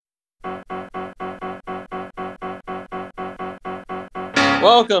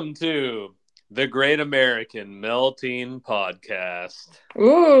Welcome to the Great American Melting Podcast.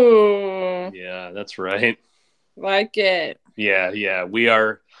 Ooh, Yeah, that's right. like it. Yeah, we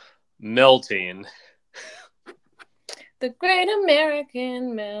are melting. The Great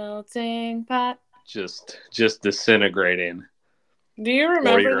American Melting Pot. Just disintegrating Do you before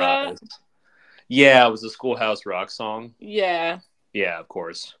remember your that? eyes. Yeah, it was a Schoolhouse Rock song. Yeah. Yeah, of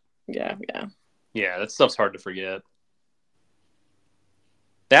course. Yeah. Yeah, that stuff's hard to forget.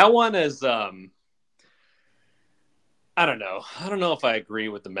 That one is I don't know. I don't know if I agree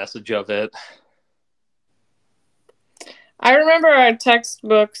with the message of it. I remember our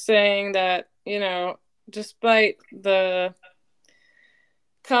textbook saying that, despite the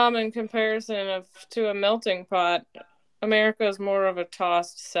common comparison to a melting pot, America is more of a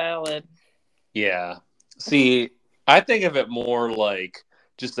tossed salad. Yeah. See, I think of it more like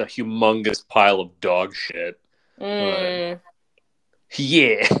just a humongous pile of dog shit. Mm.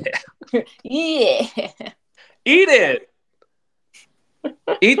 Yeah. Yeah. Eat it.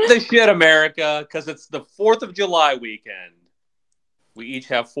 Eat the shit, America, because it's the 4th of July weekend. We each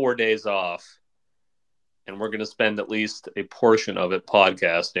have 4 days off, and we're going to spend at least a portion of it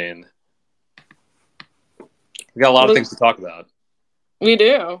podcasting. We got a lot of things to talk about. We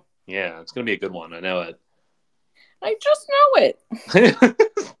do. Yeah, it's going to be a good one. I know it. I just know it.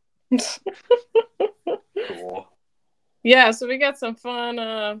 Cool. Yeah, so we got some fun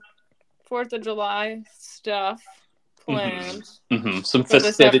 4th of July stuff planned Some for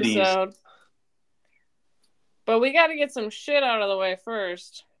festivities. this episode. But we got to get some shit out of the way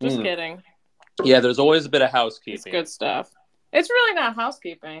first. Just kidding. Yeah, there's always a bit of housekeeping. It's good stuff. It's really not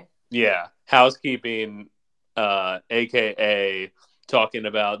housekeeping. Yeah, housekeeping, a.k.a. talking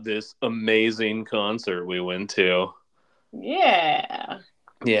about this amazing concert we went to. Yeah.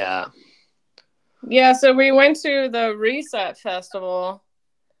 Yeah. Yeah, so we went to the Reset Festival,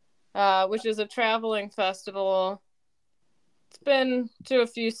 which is a traveling festival. It's been to a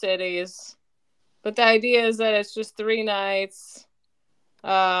few cities, but the idea is that it's just 3 nights.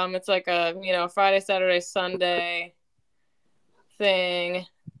 It's like a, Friday, Saturday, Sunday thing,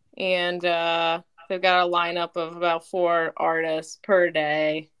 and they've got a lineup of about 4 artists per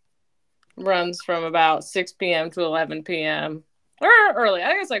day. Runs from about 6 p.m. to 11 p.m. Or early. I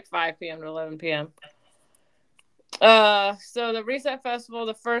think it's like 5 p.m. to 11 p.m. So the Reset Festival,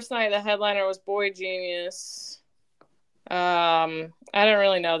 the first night, the headliner was Boy Genius. I don't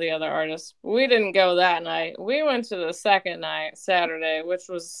really know the other artists. We didn't go that night. We went to the second night, Saturday, which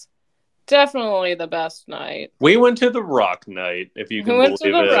was definitely the best night. We went to the rock night, if you can believe it.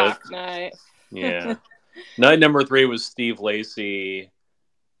 We went to the rock night. Yeah. Night number 3 was Steve Lacy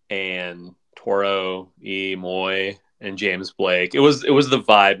and Toro E. Moy and James Blake. It was the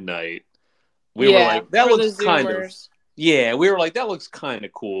vibe night. We were like, that looks kind of... Yeah, we were like, that looks kind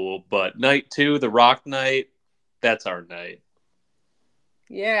of cool. But night 2, the rock night, that's our night.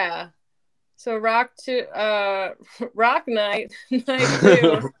 Yeah. So rock night, night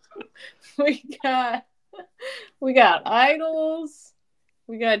 2. we got Idols.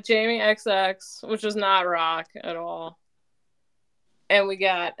 We got Jamie XX, which is not rock at all. And we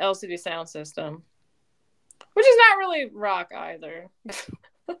got LCD Sound System, which is not really rock either.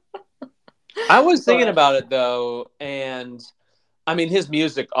 I was thinking about it, though, and I mean, his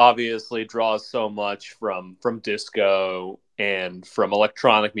music obviously draws so much from disco and from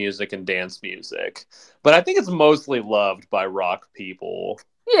electronic music and dance music, but I think it's mostly loved by rock people.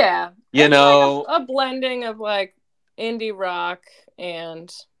 Yeah. It's like a blending of like indie rock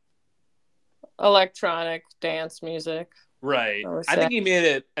and electronic dance music. Right. I think he made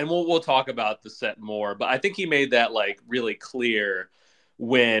it, and we'll talk about the set more, but I think he made that like really clear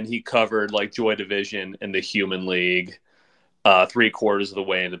when he covered like Joy Division and the Human League 3/4 of the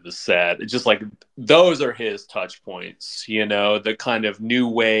way into the set. It's just like those are his touch points, the kind of new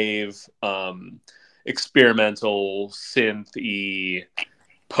wave, experimental synth-y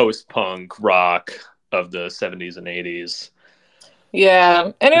post-punk rock of the 70s and 80s.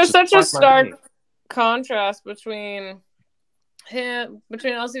 Yeah. And it was such a stark contrast between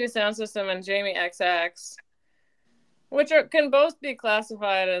LCD Sound System and Jamie XX, which can both be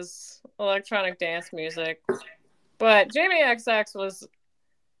classified as electronic dance music. But Jamie XX was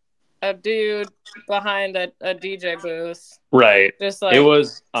a dude behind a DJ booth. Right. Just like it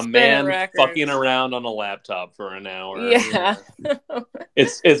was a man records. fucking around on a laptop for an hour. Yeah.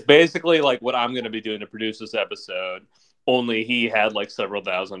 It's basically like what I'm going to be doing to produce this episode, only he had like several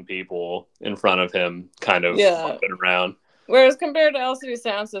thousand people in front of him kind of fucking around. Whereas compared to LCD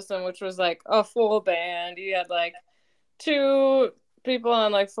Sound System, which was like a full band, you had like 2 people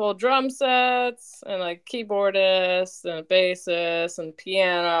on like full drum sets and like keyboardists and bassists and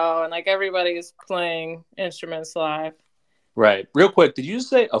piano and like everybody's playing instruments live. Right. Real quick, did you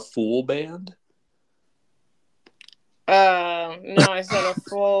say a full band? No, I said a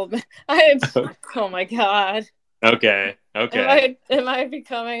full. I had. Oh my god. Okay. Okay. Am I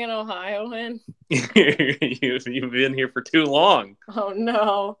becoming an Ohioan? You've been here for too long. Oh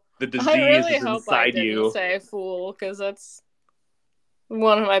no. The I disease really is hope I inside didn't you. say fool because that's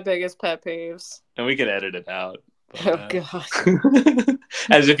one of my biggest pet peeves. And we could edit it out. Oh god.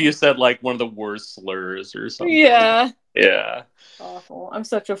 As if you said like one of the worst slurs or something. Yeah. Yeah. Awful. I'm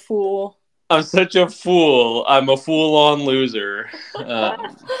such a fool. I'm such a fool. I'm a fool-on loser.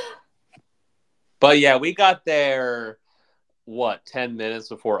 But yeah, we got there, 10 minutes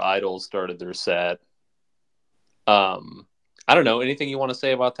before Idols started their set. I don't know. Anything you want to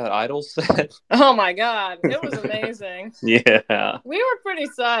say about that Idols set? Oh my god. It was amazing. Yeah. We were pretty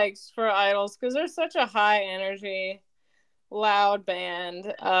psyched for Idols because they're such a high energy, loud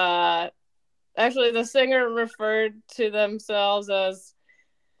band. Actually, the singer referred to themselves as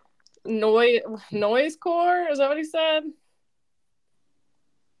noisecore. Is that what he said?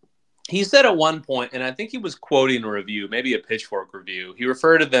 He said at one point, and I think he was quoting a review, maybe a Pitchfork review, he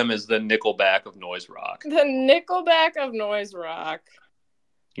referred to them as the Nickelback of noise rock. The Nickelback of noise rock.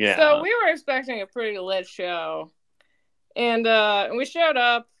 Yeah. So we were expecting a pretty lit show. And we showed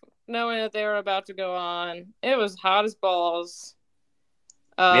up knowing that they were about to go on. It was hot as balls.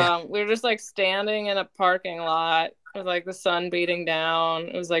 We were just like standing in a parking lot with like the sun beating down.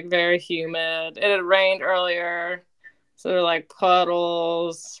 It was like very humid. It had rained earlier. So there were like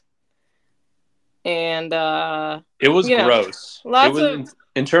puddles. And it was gross.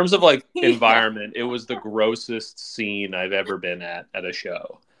 In terms of like environment, it was the grossest scene I've ever been at a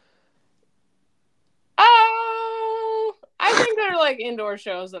show. Oh, I think there are like indoor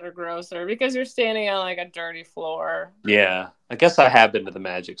shows that are grosser because you're standing on like a dirty floor. Yeah, I guess I have been to the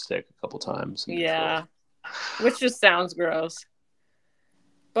Magic Stick a couple times. Yeah, which just sounds gross.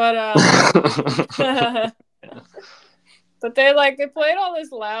 But yeah. But they played all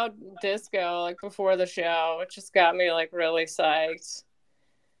this loud disco like before the show, which just got me like really psyched.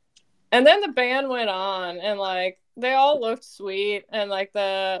 And then the band went on and like they all looked sweet and like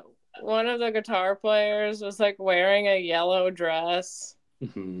one of the guitar players was like wearing a yellow dress.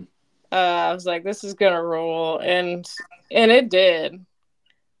 Mm-hmm. I was like, this is gonna rule, and it did.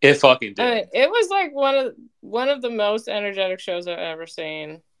 It fucking did. I mean, it was like one of the most energetic shows I've ever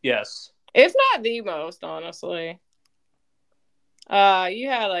seen. Yes, if not the most, honestly. You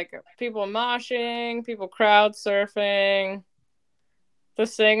had like people moshing, people crowd surfing. The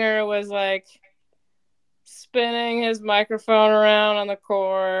singer was like spinning his microphone around on the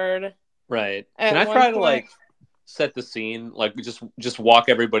cord. Right. Can I try to like set the scene? Like just walk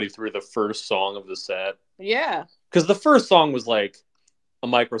everybody through the first song of the set? Yeah. Because the first song was like a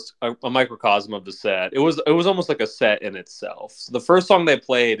microcosm of the set. It was almost like a set in itself. So the first song they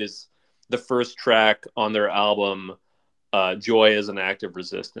played is the first track on their album, Joy is an Act of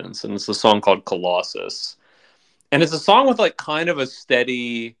Resistance, and it's a song called Colossus. And it's a song with like kind of a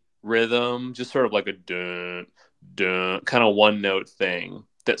steady rhythm, just sort of like a dun dun kind of one note thing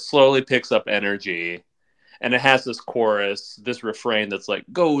that slowly picks up energy. And it has this chorus, this refrain that's like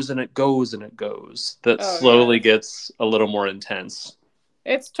goes and it goes and it goes, that slowly gets a little more intense.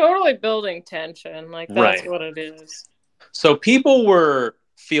 It's totally building tension. Like that's what it is. So people were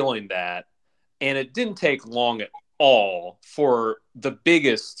feeling that, and it didn't take long at all for the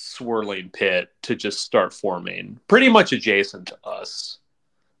biggest swirling pit to just start forming, pretty much adjacent to us.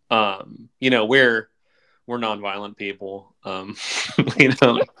 We're nonviolent people.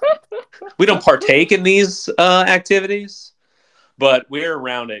 We don't partake in these activities, but we're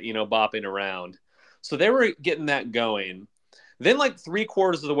around it, bopping around. So they were getting that going. Then like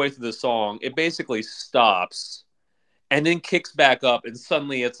 3/4 of the way through the song, it basically stops and then kicks back up, and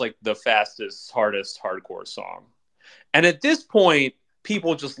suddenly it's like the fastest, hardest hardcore song. And at this point,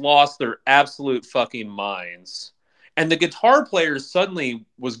 people just lost their absolute fucking minds. And the guitar player suddenly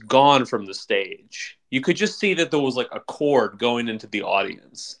was gone from the stage. You could just see that there was like a cord going into the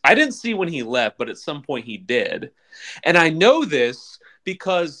audience. I didn't see when he left, but at some point he did. And I know this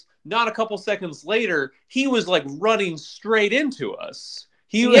because not a couple seconds later, he was like running straight into us.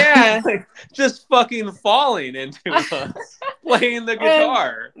 He was like, just fucking falling into us, playing the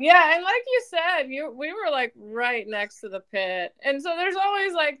guitar. And like you said, we were like right next to the pit. And so there's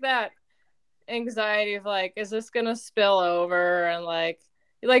always like that anxiety of like, is this gonna spill over? And like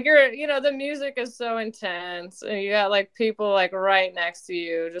you're, the music is so intense and you got like people like right next to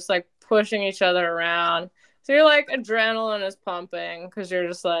you just like pushing each other around. So you're like adrenaline is pumping because you're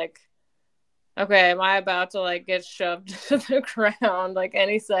just like, okay, am I about to like get shoved to the ground like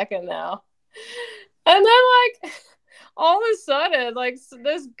any second now? And then like all of a sudden, like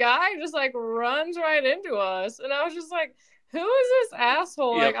this guy just like runs right into us, and I was just like, who is this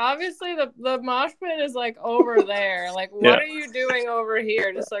asshole? Yep. Like obviously the mosh pit is like over there. Like what are you doing over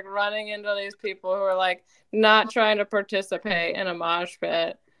here? Just like running into these people who are like not trying to participate in a mosh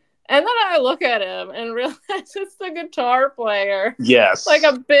pit. And then I look at him and realize it's the guitar player. Yes. Like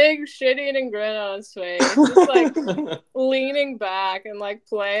a big shit-eating grin on his face. Just like leaning back and like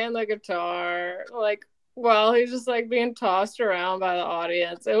playing the guitar. Like while he's just like being tossed around by the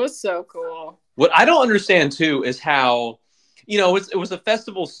audience. It was so cool. What I don't understand too is how, it was a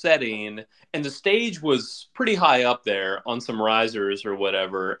festival setting and the stage was pretty high up there on some risers or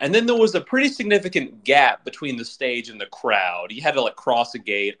whatever. And then there was a pretty significant gap between the stage and the crowd. You had to like cross a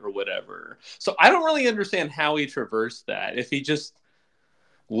gate or whatever. So I don't really understand how he traversed that. If he just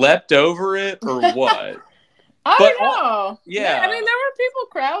leapt over it or what. I don't know. Yeah. I mean, there were people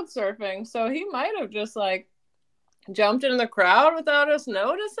crowd surfing, so he might have just like jumped in the crowd without us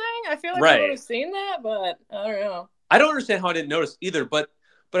noticing. I feel like I would have seen that, but I don't know. I don't understand how I didn't notice either, but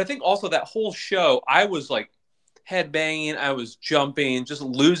I think also that whole show, I was like headbanging, I was jumping, just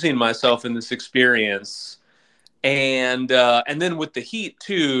losing myself in this experience. And then with the heat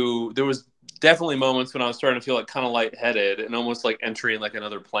too, there was definitely moments when I was starting to feel like kind of lightheaded and almost like entering like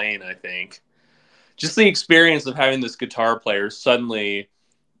another plane, I think. Just the experience of having this guitar player suddenly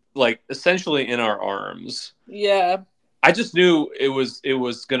like essentially in our arms. Yeah. I just knew it was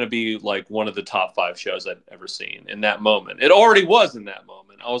going to be like one of the top 5 shows I'd ever seen in that moment. It already was in that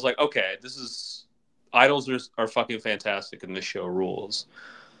moment. I was like, okay, Idols are fucking fantastic and this show rules.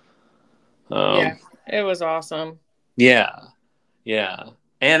 Yeah, it was awesome. Yeah. Yeah.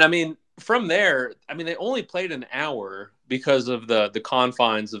 And I mean, from there, they only played an hour because of the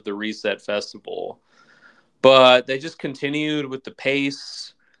confines of the Reset Festival. But they just continued with the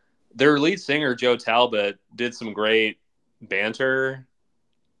pace. Their lead singer, Joe Talbot, did some great banter.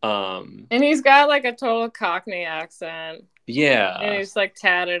 And he's got like a total Cockney accent. Yeah. And he's like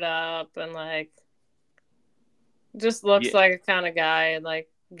tatted up and like just looks like a kind of guy like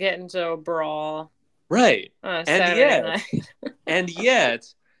get into a brawl. Right. On a Saturday night. And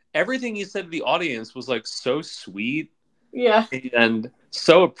yet everything he said to the audience was like so sweet. Yeah. And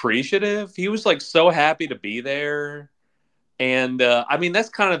so appreciative. He was like so happy to be there. And that's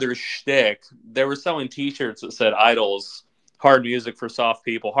kind of their shtick. They were selling T-shirts that said "Idols, hard music for soft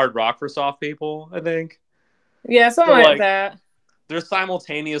people, hard rock for soft people." I think. Yeah, something like that. They're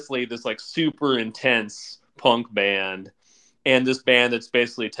simultaneously this like super intense punk band, and this band that's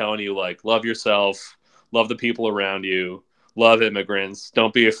basically telling you like, love yourself, love the people around you, love immigrants,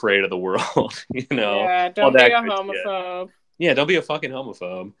 don't be afraid of the world. Yeah, don't be a homophobe. Yeah, don't be a fucking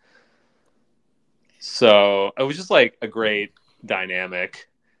homophobe. So it was just like a great dynamic.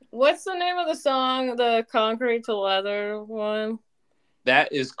 What's the name of the song? The Concrete to Leather one?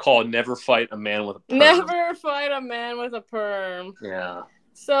 That is called Never Fight a Man with a Perm. Never Fight a Man with a Perm. Yeah.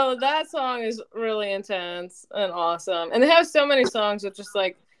 So that song is really intense and awesome. And they have so many songs with just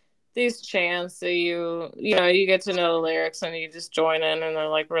like these chants that you get to know the lyrics and you just join in and they're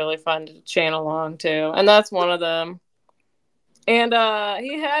like really fun to chant along to. And that's one of them. And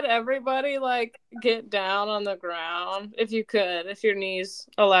he had everybody like get down on the ground if you could, if your knees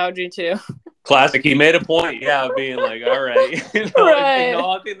allowed you to. Classic. He made a point, of being like, all right,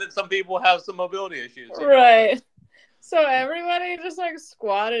 acknowledging that some people have some mobility issues. Right. So everybody just like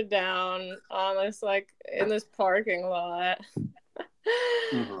squatted down on this like in this parking lot.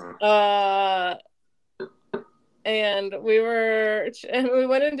 Mm-hmm. And we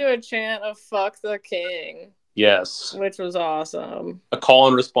went into a chant of "Fuck the King." Yes. Which was awesome. A call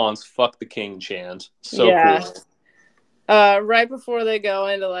and response, "Fuck the King" chant. So cool. Right before they go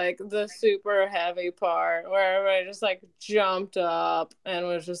into like the super heavy part where everybody just like jumped up and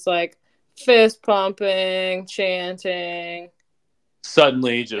was just like fist pumping, chanting.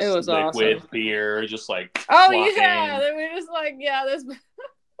 Suddenly just it was liquid awesome. Beer, just like flocking. Then we just like this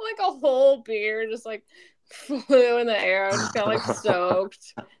like a whole beer just like flew in the air. I just got like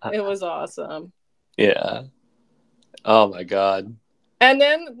soaked. It was awesome. Yeah. Oh my god. And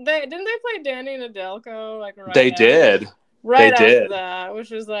then didn't they play Danny Nedelko like right They after, did. Right they after did. That,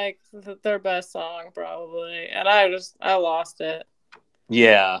 which was like their best song probably. And I lost it.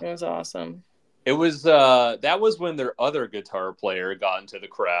 Yeah. It was awesome. It was that was when their other guitar player got into the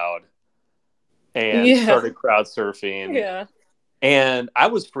crowd and started crowd surfing. Yeah. And I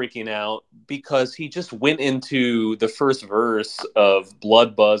was freaking out because he just went into the first verse of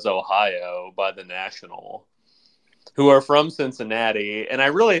Blood Buzz Ohio by The National. who are from Cincinnati. And I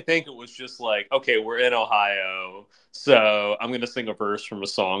really think it was just like, okay, we're in Ohio, so I'm going to sing a verse from a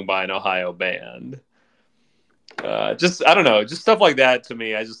song by an Ohio band. Just, I don't know, just stuff like that to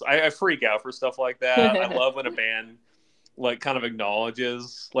me. I freak out for stuff like that. I love when a band like kind of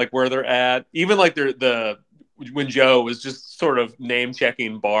acknowledges like where they're at. Even like when Joe was just sort of name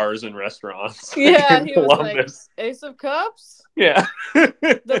checking bars and restaurants. Yeah, he was like Ace of Cups. Yeah.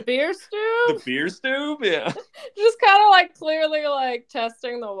 The beer stube. The beer stube. Yeah. Just kind of like clearly like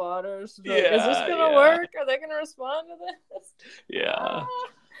testing the waters. Like, is this gonna work? Are they gonna respond to this? Yeah.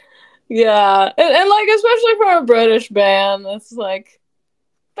 Yeah, and like especially for a British band, it's like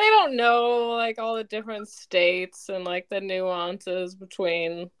they don't know like all the different states and like the nuances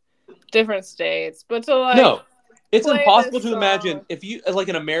between different states. But to like no, it's impossible to imagine if you like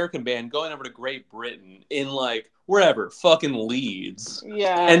an American band going over to Great Britain in like wherever fucking Leeds,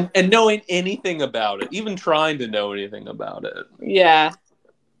 and knowing anything about it, even trying to know anything about it. Yeah,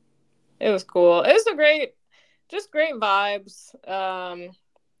 it was cool. It was great vibes.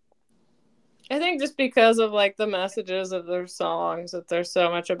 I think just because of like the messages of their songs, that there's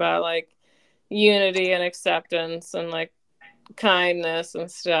so much about like unity and acceptance and like kindness and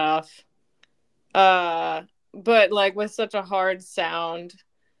stuff. But like with such a hard sound,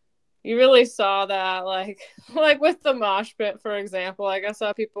 you really saw that like with the mosh pit, for example. Like I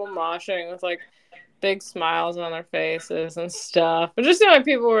saw people moshing with like big smiles on their faces and stuff. But just seemed like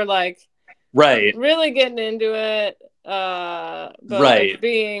people were like really getting into it. But like,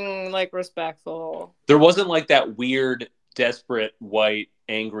 being like respectful. There wasn't like that weird, desperate, white,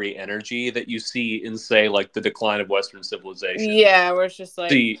 angry energy that you see in, say, like The Decline of Western Civilization. Yeah, where it's just like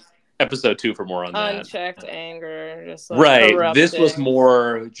see episode 2 for more on that. Unchecked anger, just like erupting. This was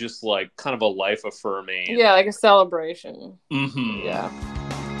more just like kind of a life affirming. Yeah, like a celebration. Mm-hmm. Yeah.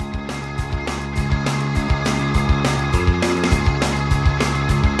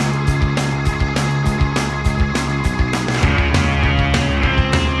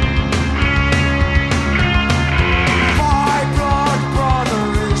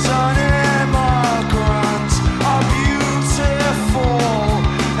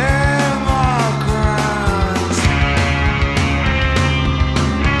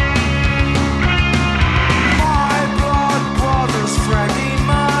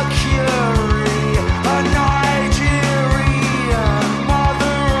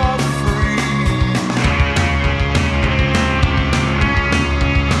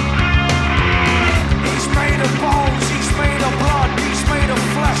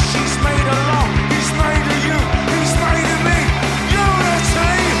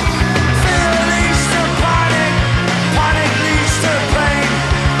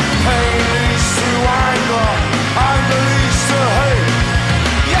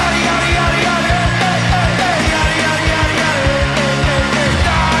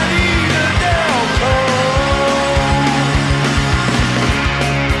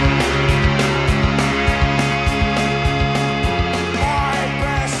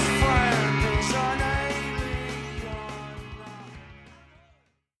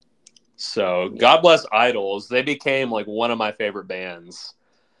 So God bless Idols. They became like one of my favorite bands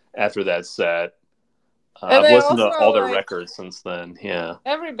after that set. I've listened to all their records since then. Yeah.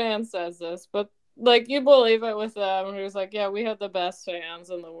 Every band says this, but like you believe it with them. Who's like, yeah, we have the best fans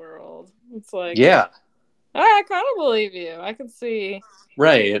in the world. It's like, yeah, I kind of believe you. I can see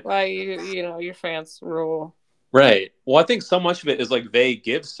why your fans rule. Right. Well, I think so much of it is like they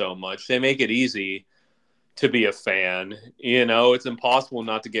give so much. They make it easy to be a fan. You know, it's impossible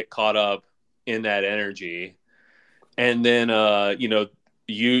not to get caught up in that energy. And then,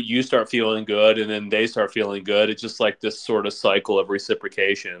 you start feeling good and then they start feeling good. It's just like this sort of cycle of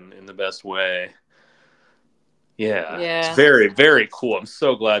reciprocation in the best way. Yeah. It's very, very cool. I'm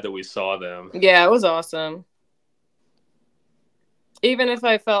so glad that we saw them. Yeah, it was awesome. Even if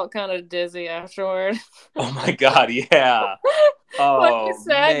I felt kind of dizzy afterward. Oh my God, yeah. Like we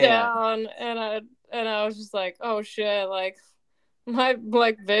sat down and I was just like, oh shit, like my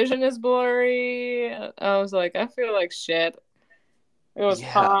vision is blurry. I was like, I feel like shit. It was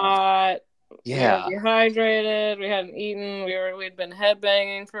hot. Yeah. We were dehydrated. We hadn't eaten. We'd been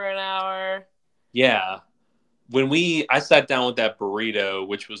headbanging for an hour. Yeah. When I sat down with that burrito,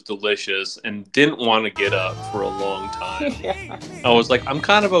 which was delicious, and didn't want to get up for a long time. Yeah. I was like, I'm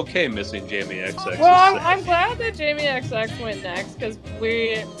kind of okay missing Jamie XX. Well, I'm glad that Jamie XX went next because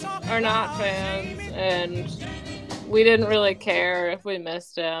we are not fans and we didn't really care if we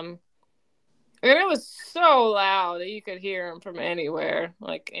missed him. And it was so loud that you could hear him from anywhere,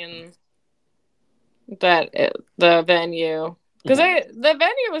 like in the venue. Because the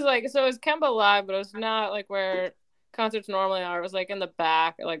venue was like, so it was Kemba Live, but it was not like where concerts normally are. It was like in the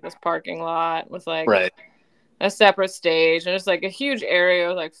back, like this parking lot with like Right. a separate stage, and it's like a huge area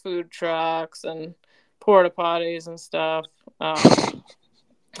with like food trucks and porta potties and stuff.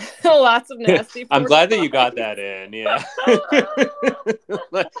 Lots of nasty. I'm glad that you potties. got that in. Yeah.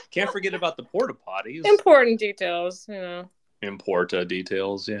 Can't forget about the porta potties. Important details, you know. Importa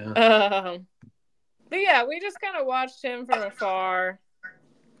details, yeah. But yeah, we just kind of watched him from afar,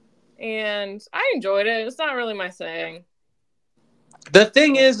 and I enjoyed it. It's not really my thing. The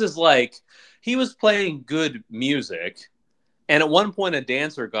thing is like he was playing good music, and at one point a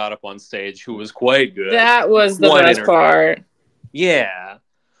dancer got up on stage who was quite good. That was the best part. Yeah.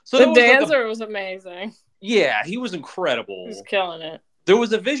 So the dancer was amazing. Yeah, he was incredible. He was killing it. There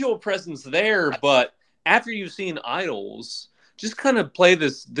was a visual presence there, but after you've seen Idols, just kind of play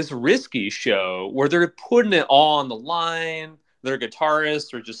this risky show where they're putting it all on the line. Their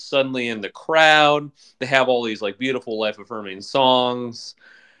guitarists are just suddenly in the crowd. They have all these like beautiful life-affirming songs.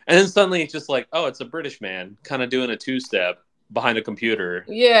 And then suddenly it's just like, oh, it's a British man kind of doing a two-step behind a computer.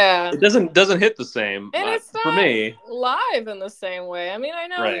 Yeah. It doesn't hit the same and it's not for me. Live in the same way. I mean, I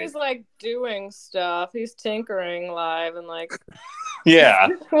know right. He's like doing stuff. He's tinkering live and like yeah.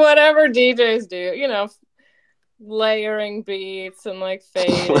 whatever DJs do, you know, layering beats and like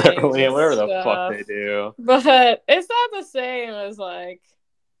fading. Whatever the fuck they do. But it's not the same as like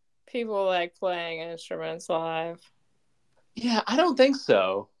people like playing instruments live. Yeah, I don't think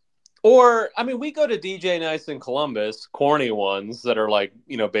so. Or, I mean, we go to DJ nights in Columbus, corny ones that are like,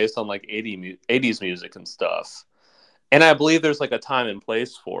 you know, based on like 80s music and stuff. And I believe there's like a time and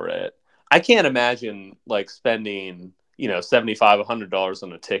place for it. I can't imagine like spending, you know, $75, $100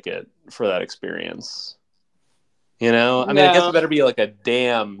 on a ticket for that experience. You know, I mean, I guess it better be like a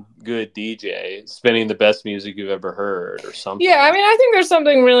damn good DJ spinning the best music you've ever heard or something. Yeah, I mean, I think there's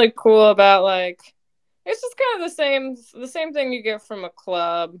something really cool about like, it's just kind of the same thing you get from a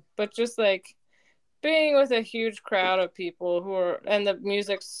club, but just like being with a huge crowd of people who are, and the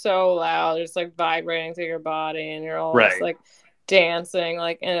music's so loud, it's like vibrating through your body, and you're all just like dancing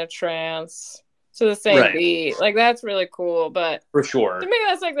like in a trance to the same beat. Like that's really cool. But for sure, to me,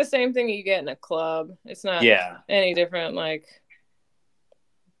 that's like the same thing you get in a club. It's not any different like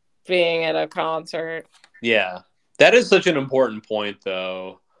being at a concert. Yeah, that is such an important point,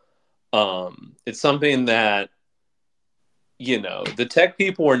 though. It's something that, you know, the tech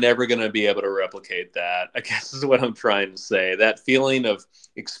people are never going to be able to replicate that, I guess is what I'm trying to say. That feeling of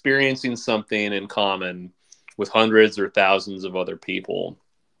experiencing something in common with hundreds or thousands of other people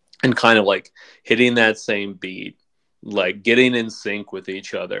and kind of like hitting that same beat, like getting in sync with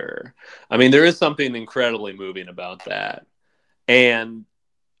each other. I mean, there is something incredibly moving about that. And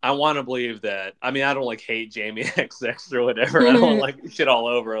I want to believe that. I mean, I don't like hate Jamie XX or whatever. I don't like shit all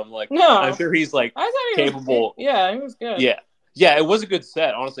over him. Like, no, I'm sure he's like capable. He was good. Yeah, it was a good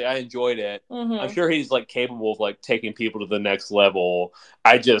set. Honestly, I enjoyed it. Mm-hmm. I'm sure he's like capable of like taking people to the next level.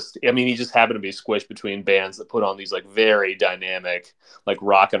 I mean, he just happened to be squished between bands that put on these like very dynamic, like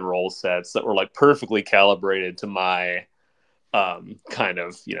rock and roll sets that were like perfectly calibrated to my kind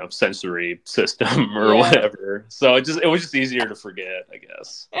of, you know, sensory system or whatever. So it was just easier to forget, I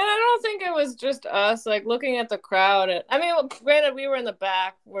guess. And I don't think it was just us, like looking at the crowd. I mean, granted, we were in the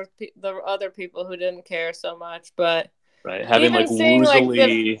back with the other people who didn't care so much, but having like woozily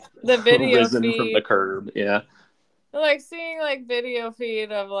like, the video risen feed, from the curb, like seeing like video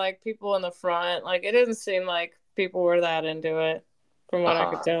feed of like people in the front, like it didn't seem like people were that into it, from what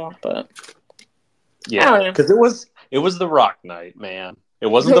I could tell, but. Yeah, because it was the rock night, man. It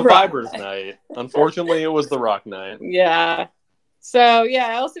wasn't the Vibers night. Unfortunately, it was the rock night. Yeah. So,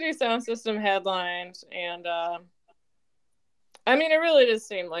 yeah, LCD Soundsystem headlined, and I mean, it really did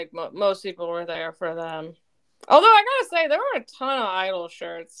seem like most people were there for them. Although, I gotta say, there were a ton of Idol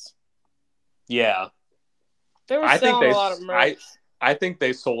shirts. Yeah. They were selling a lot of merch. I think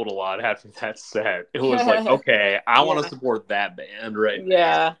they sold a lot after that set. It was like, okay, I want to support that band right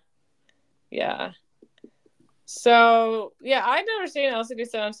now. Yeah. So, yeah, I'd never seen LCD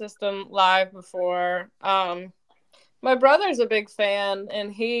Soundsystem live before. My brother's a big fan,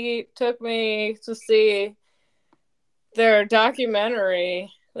 and he took me to see their documentary.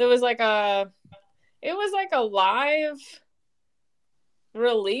 It was like a live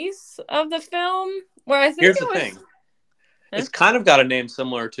release of the film where I think Here's the thing. It's kind of got a name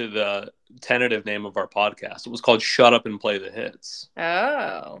similar to the tentative name of our podcast. It was called Shut Up and Play the Hits.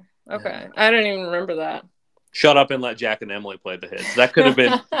 Oh, okay. I didn't even remember that. Shut up and let Jack and Emily play the hits. That could have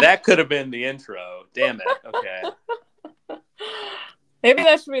been the intro. Damn it. Okay. Maybe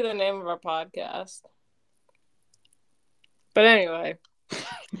that should be the name of our podcast. But anyway.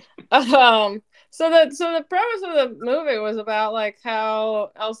 So the premise of the movie was about like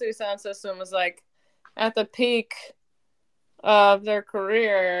how LCD Sound System was like at the peak of their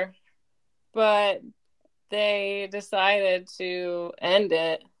career, but they decided to end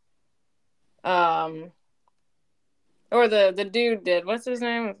it. Or the dude did. What's his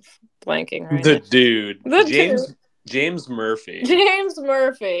name? Blanking right The now. dude, The James Murphy. James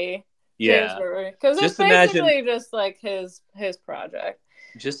Murphy. James Yeah. Murphy. Because it's Just imagine, basically just like his project.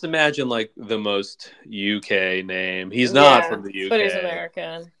 just imagine like the most UK name. He's not Yeah, from the but he's UK.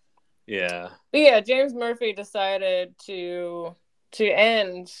 American. Yeah. But yeah, James Murphy decided to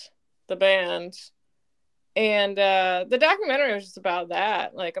end the band. And the documentary was just about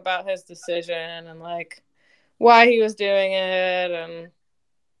that, like about his decision and like why he was doing it and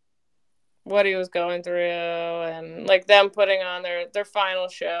what he was going through and like them putting on their final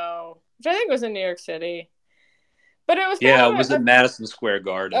show, which I think was in New York City. But it was Yeah, it kind was of in Madison Square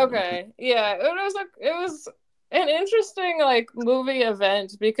Garden. okay. Yeah, it was an interesting like movie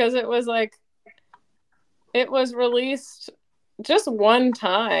event because it was like it was released just one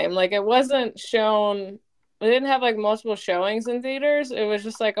time. Like it wasn't shown. It didn't have like multiple showings in theaters. It was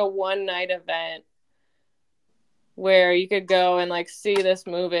just like a one night event where you could go and like see this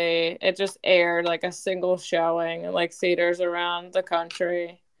movie. It just aired like a single showing in like theaters around the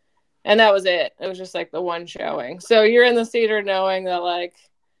country. And that was it. It was just like the one showing. So you're in the theater knowing that like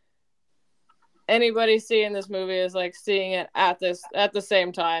anybody seeing this movie is like seeing it at the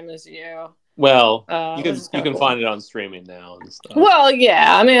same time as you. Well, Which is you kind of can cool. find it on streaming now and stuff. Well,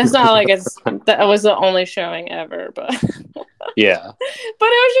 yeah. I mean, it's not like that was the only showing ever, but yeah. But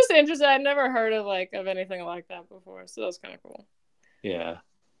it was just interesting. I'd never heard of anything like that before, so that was kind of cool. Yeah.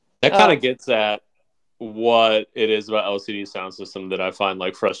 That kind of gets at what it is about LCD Sound System that I find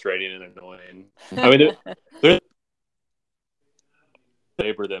like frustrating and annoying. I mean, there's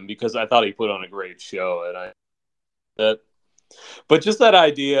favor them because I thought he put on a great show, but just that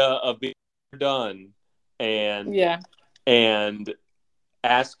idea of being done and yeah, and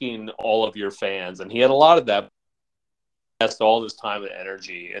asking all of your fans, and he had a lot of that. All this time and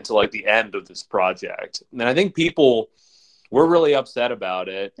energy into like the end of this project, and I think people were really upset about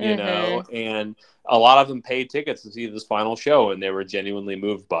it, you know, and a lot of them paid tickets to see this final show, and they were genuinely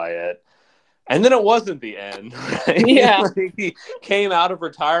moved by it. And then it wasn't the end. Right? Yeah. Like, he came out of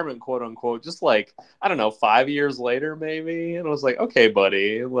retirement, quote unquote, just like, I don't know, 5 years later, maybe. And I was like, okay,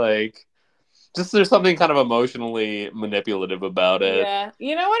 buddy, like, just there's something kind of emotionally manipulative about it. Yeah.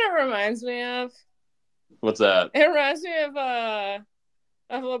 You know what it reminds me of? What's that? It reminds me of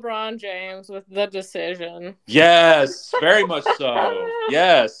LeBron James with The Decision. Yes, very much so.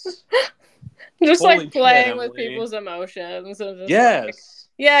 Yes. Just holy like playing with people's emotions and just yes. Like,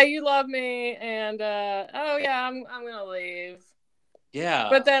 yeah, you love me, and oh yeah, I'm gonna leave. Yeah.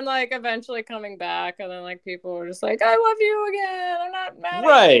 But then like eventually coming back, and then like people were just like, I love you again. I'm not mad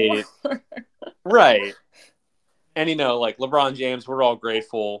right. at you. Right. And you know, like LeBron James, we're all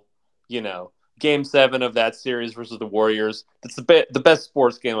grateful, you know. Game 7 of that series versus the Warriors. That's the best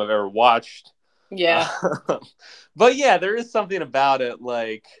sports game I've ever watched. Yeah. But yeah, there is something about it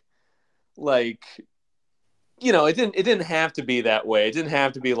like you know, it didn't have to be that way. It didn't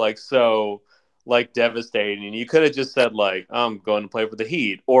have to be like so like devastating. You could have just said like I'm going to play for the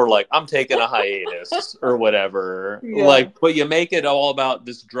Heat or like I'm taking a hiatus or whatever. Yeah. Like, but you make it all about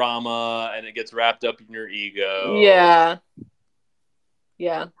this drama and it gets wrapped up in your ego. Yeah.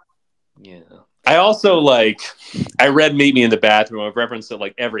 Yeah. Yeah. I also I read Meet Me in the Bathroom. I've referenced it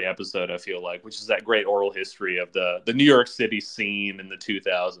like every episode, I feel like, which is that great oral history of the New York City scene in the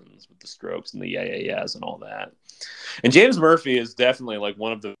 2000s with the Strokes and the Yeah Yeah Yeahs and all that. And James Murphy is definitely like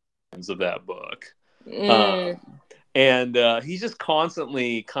one of the fans of that book. And he's just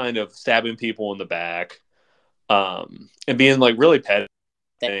constantly kind of stabbing people in the back and being like really petty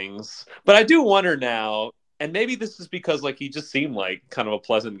things. But I do wonder now, and maybe this is because like he just seemed like kind of a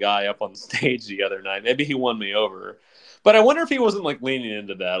pleasant guy up on stage the other night. Maybe he won me over. But I wonder if he wasn't like leaning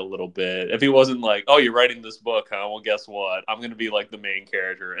into that a little bit. If he wasn't like, oh, you're writing this book, huh? Well, guess what? I'm going to be like the main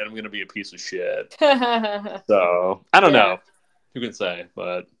character and I'm going to be a piece of shit. So I don't know. Who can say?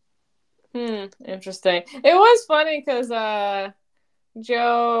 But interesting. It was funny because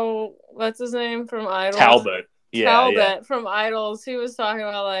Joe, what's his name from Idols? Talbot. Talbot from Idols. He was talking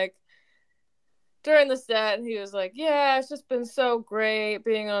about like during the set, he was like, yeah, it's just been so great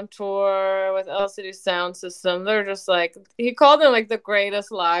being on tour with LCD Sound System. They're just like, he called them like the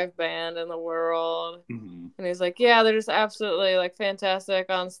greatest live band in the world. Mm-hmm. And he's like, yeah, they're just absolutely like fantastic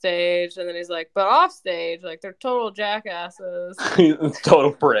on stage. And then he's like, but off stage, like they're total jackasses.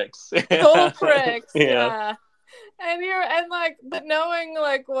 Total pricks. Total pricks. Yeah. And but knowing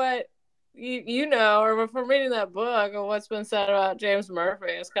like what you know, or from reading that book of what's been said about James Murphy,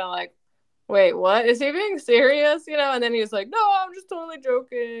 it's kind of like, wait, what? Is he being serious? You know? And then he was like, no, I'm just totally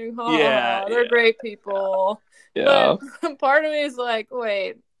joking. Ha, ha, ha. They're great people. Yeah. But part of me is like,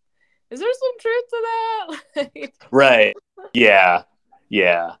 wait, is there some truth to that? Right. Yeah.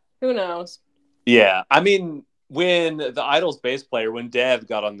 Yeah. Who knows? Yeah. I mean, when the Idols bass player, when Dev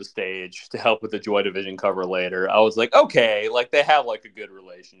got on the stage to help with the Joy Division cover later, I was like, okay, like they have like a good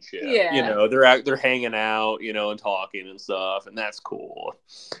relationship. Yeah. You know, they're hanging out, you know, and talking and stuff, and that's cool.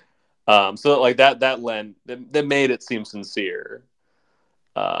 So like that made it seem sincere,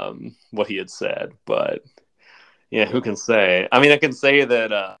 what he had said. But yeah, who can say? I mean, I can say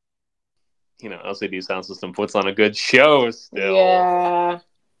that you know, LCD Soundsystem puts on a good show still. Yeah.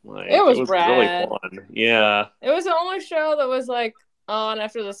 Like, it was really rad. fun. Yeah. It was the only show that was like on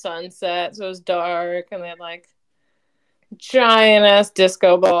after the sunset, so it was dark, and they had like giant ass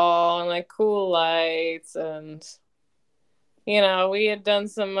disco ball and like cool lights, and you know, we had done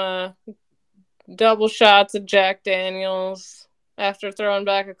some double shots of Jack Daniels after throwing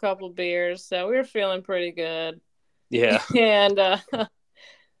back a couple beers, so we were feeling pretty good. Yeah. And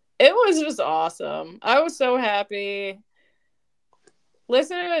it was just awesome. I was so happy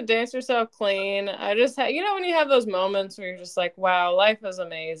listening to Dance Yourself Clean. I just had, you know, when you have those moments where you're just like, wow, life is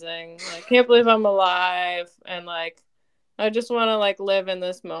amazing. Like, can't believe I'm alive. And like, I just want to like live in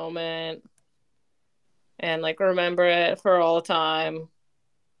this moment and like remember it for all time.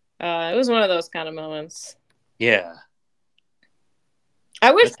 It was one of those kind of moments. Yeah.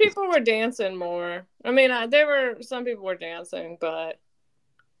 I wish people were dancing more. I mean, some people were dancing, but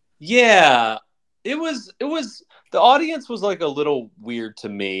yeah, it was the audience was like a little weird to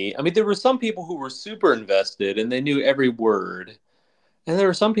me. I mean, there were some people who were super invested and they knew every word, and there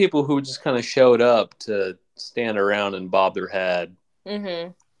were some people who just kind of showed up to stand around and bob their head. Mm-hmm.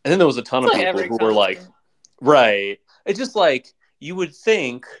 And then there was a ton of people who were like, right. It's just like you would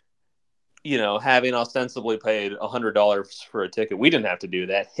think, you know, having ostensibly paid $100 for a ticket, we didn't have to do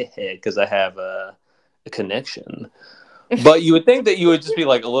that because I have a connection. But you would think that you would just be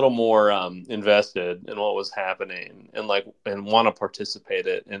like a little more invested in what was happening and want to participate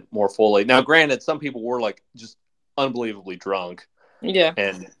in more fully. Now, granted, some people were like just unbelievably drunk. Yeah.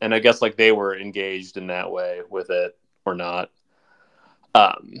 And I guess like they were engaged in that way with it or not.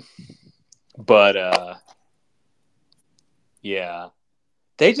 But yeah.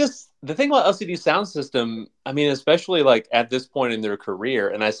 The thing about LCD Soundsystem, I mean, especially like at this point in their career,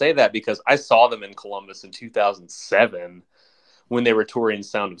 and I say that because I saw them in Columbus in 2007 when they were touring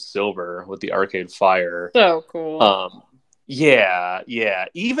Sound of Silver with the Arcade Fire. So cool. Yeah.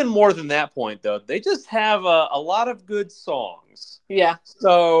 Even more than that point, though, they just have a lot of good songs. Yeah.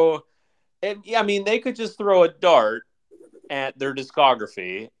 So, I mean, they could just throw a dart at their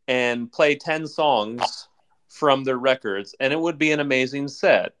discography and play 10 songs from their records, and it would be an amazing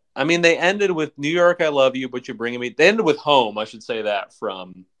set. I mean, they ended with New York, I Love You, But You're Bringing Me... They ended with Home, I should say that,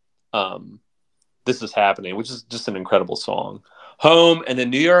 from This Is Happening, which is just an incredible song. Home, and then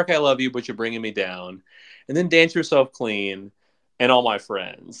New York, I Love You, But You're Bringing Me Down, and then Dance Yourself Clean, and All My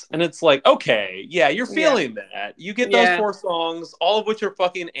Friends. And it's like, okay, yeah, you're feeling that. You get those 4 songs, all of which are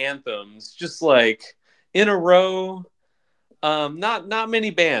fucking anthems, just like in a row. Not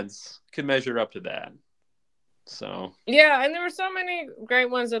many bands can measure up to that. So yeah, and there were so many great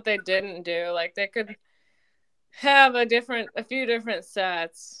ones that they didn't do. Like they could have a few different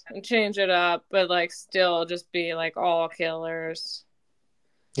sets and change it up, but like still just be like all killers.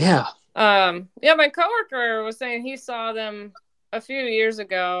 Yeah. Yeah, my coworker was saying he saw them a few years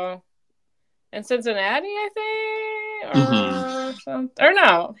ago in Cincinnati, I think, or something. Or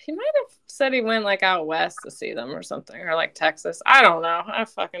no, he might have said he went like out west to see them or something, or like Texas. I don't know. I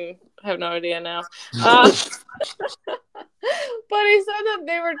fucking have no idea now. But he said that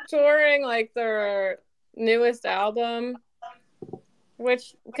they were touring like their newest album,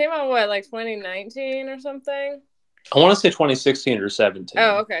 which came out like 2019 or something. I want to say 2016 or 17.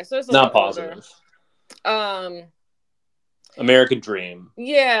 Oh, okay. So it's not positive. American Dream.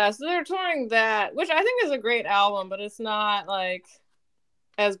 Yeah, so they're touring that, which I think is a great album, but it's not like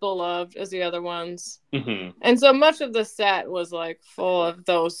as beloved as the other ones. Mm-hmm. And so much of the set was like full of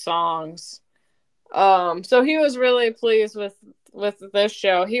those songs. So he was really pleased with this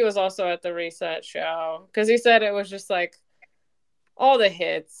show. He was also at the Reset show because he said it was just like all the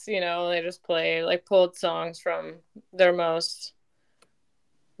hits, you know, they just played like pulled songs from their most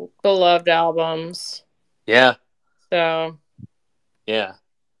beloved albums. Yeah. So yeah,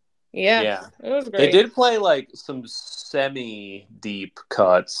 it was great. They did play like some semi-deep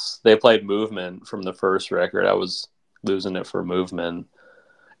cuts. They played Movement from the first record. I was losing it for Movement.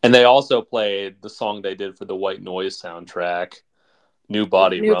 And they also played the song they did for the White Noise soundtrack, New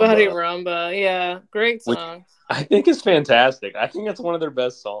Body New Body Rumba, Rumba. Yeah, great which song. I think is fantastic. I think it's one of their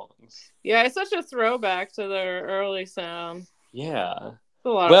best songs. Yeah, it's such a throwback to their early sound. Yeah. It's a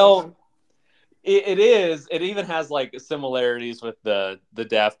lot of Well, fun. it is. It even has like similarities with the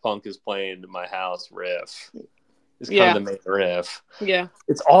Daft Punk is playing to my house riff. It's kind of the main riff. Yeah.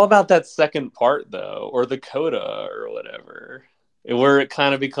 It's all about that second part though, or the coda or whatever, where it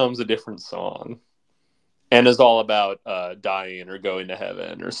kind of becomes a different song. And is all about dying or going to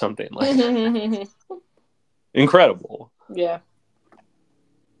heaven or something like that. Incredible. Yeah.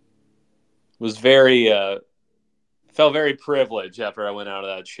 Was very felt very privileged after I went out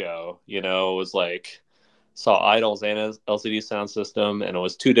of that show. You know, it was like saw Idols and LCD Sound System, and it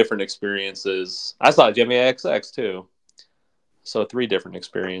was two different experiences. I saw Jimmy XX too, so 3 different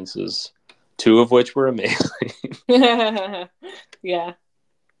experiences, 2 of which were amazing. Yeah.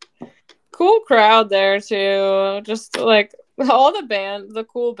 Cool crowd there too. Just like all the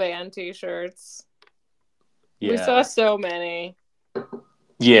cool band t-shirts. Yeah. We saw so many.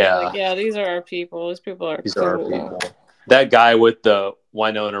 Yeah. Like, yeah, these are our people. These are our people. That guy with the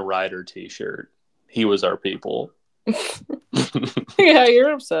Winona Ryder t-shirt, he was our people. Yeah,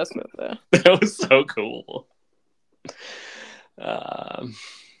 you're obsessed with that. That was so cool. Yeah.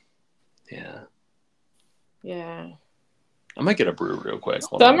 Yeah. I might get a brew real quick.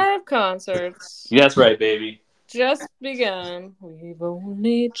 Summer of concerts. Yeah, that's right, baby. Just begun. We've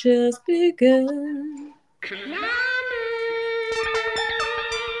only just begun.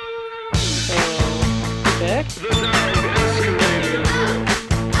 Back?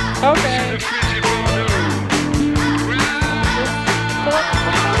 Okay.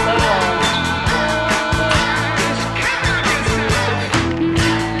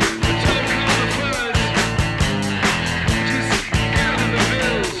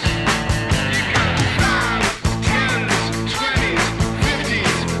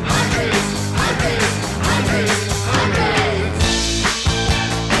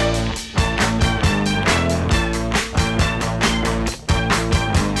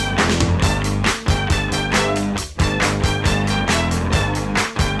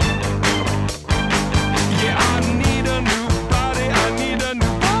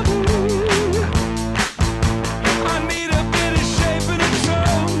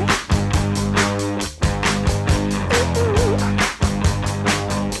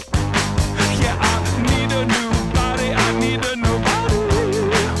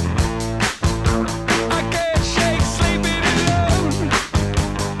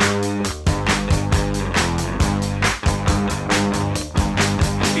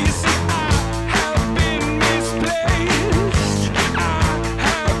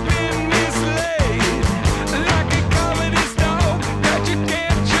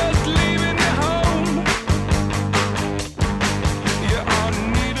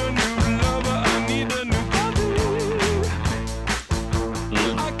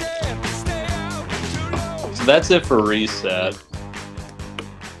 That's it for Reset.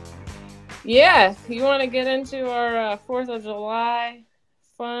 Yeah, you want to get into our 4th of July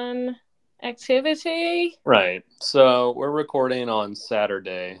fun activity? Right. So we're recording on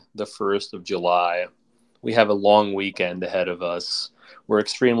Saturday, the 1st of July. We have a long weekend ahead of us. We're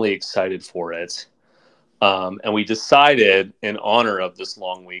extremely excited for it. And we decided in honor of this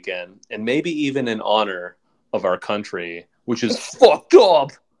long weekend, and maybe even in honor of our country, which is fucked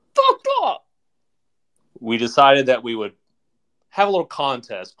up. We decided that we would have a little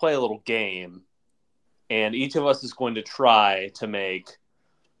contest, play a little game, and each of us is going to try to make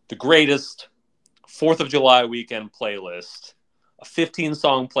the greatest 4th of July weekend playlist, a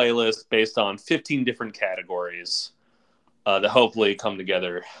 15-song playlist based on 15 different categories that hopefully come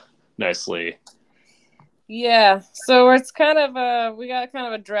together nicely. Yeah, so it's kind of we got kind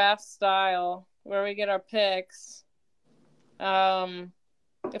of a draft style where we get our picks.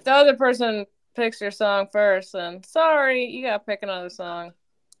 If the other person picks your song first, then sorry, you gotta pick another song.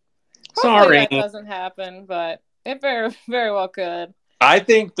 Hopefully that doesn't happen, but it very, very well could. I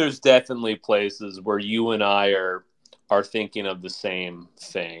think there's definitely places where you and I are thinking of the same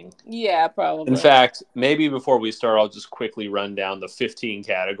thing. Yeah, probably. In fact, maybe before we start, I'll just quickly run down the 15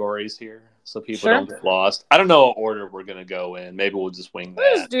 categories here so people don't get lost. I don't know what order we're gonna go in. Maybe we'll just wing that.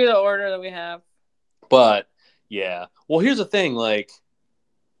 We'll just do the order that we have. But yeah, well, here's the thing, like.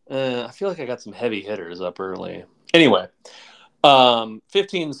 I feel like I got some heavy hitters up early. Anyway,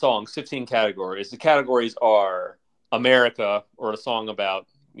 15 songs, 15 categories. The categories are America, or a song about,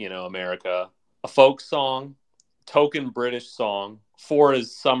 America, a folk song, token British song, 4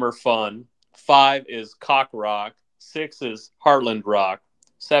 is summer fun, 5 is cock rock, 6 is heartland rock,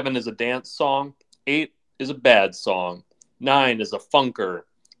 7 is a dance song. 8 is a bad song. 9 is a funker.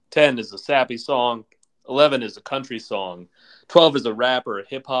 10 is a sappy song. 11 is a country song. 12 is a rap or a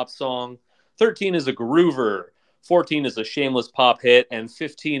hip-hop song. 13 is a groover. 14 is a shameless pop hit. And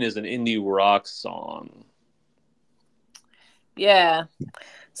 15 is an indie rock song. Yeah.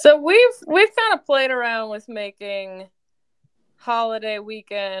 So we've kind of played around with making holiday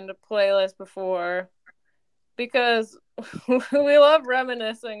weekend playlist before because we love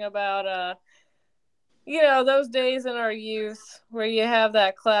reminiscing about those days in our youth where you have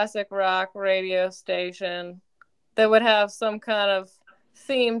that classic rock radio station that would have some kind of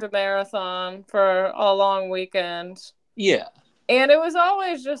themed marathon for a long weekend. Yeah. And it was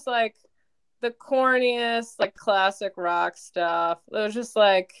always just like the corniest, like classic rock stuff. It was just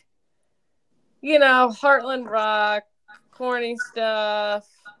like, Heartland rock, corny stuff.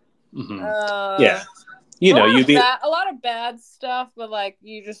 Mm-hmm. Yeah. A lot of bad stuff, but like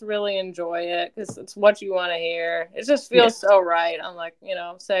you just really enjoy it because it's what you want to hear. It just feels so right on like,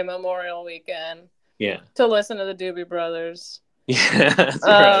 say Memorial Weekend. Yeah. To listen to the Doobie Brothers. Yeah, that's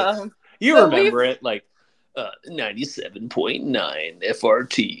right. You remember it like 97.9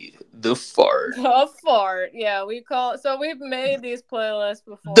 FRT, the fart. The fart, yeah. We call it. So we've made these playlists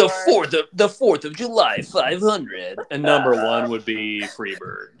before. The 4th of July 500, and number 1 would be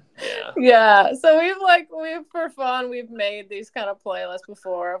Freebird. Yeah. Yeah. So we've for fun we've made these kind of playlists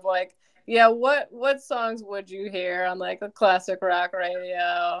before of like, what songs would you hear on like a classic rock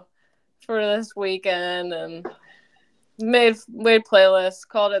radio for this weekend, and made playlists,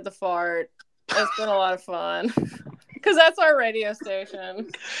 called it the fart. It's been a lot of fun because that's our radio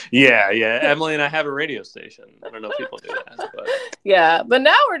station. Yeah. Emily and I have a radio station. I don't know if people do that, but yeah. But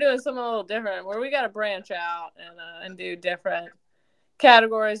now we're doing something a little different where we got to branch out and do different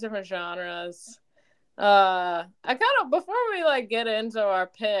categories, different genres. I kind of, before we like get into our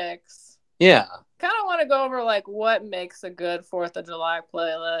picks, kind of want to go over like what makes a good 4th of July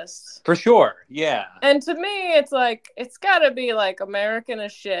playlist. For sure, yeah. And to me, it's like it's got to be like American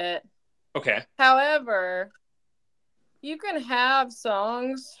as shit. Okay. However, you can have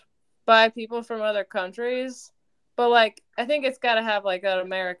songs by people from other countries, but like I think it's got to have like an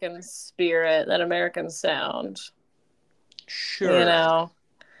American spirit, that American sound. Sure.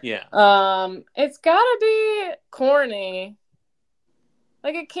 Yeah. It's got to be corny.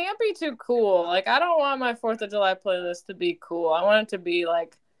 Like, it can't be too cool. Like, I don't want my 4th of July playlist to be cool. I want it to be,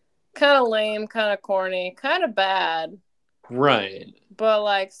 like, kind of lame, kind of corny, kind of bad. Right. But,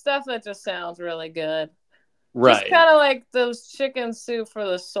 like, stuff that just sounds really good. Right. Just kind of like those Chicken Soup for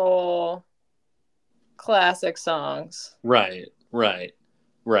the Soul classic songs. Right.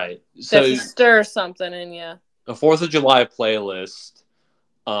 So that stir something in you. A 4th of July playlist,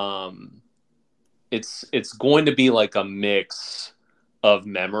 it's going to be like a mix of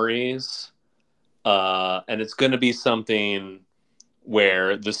memories, and it's going to be something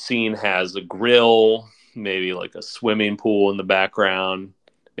where the scene has a grill, maybe like a swimming pool in the background,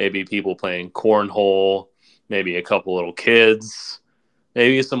 maybe people playing cornhole, maybe a couple little kids,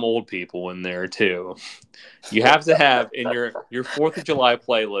 maybe some old people in there too. You have to have in your 4th of July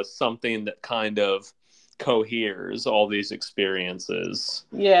playlist something that kind of coheres all these experiences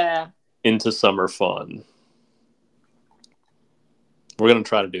into summer fun. We're going to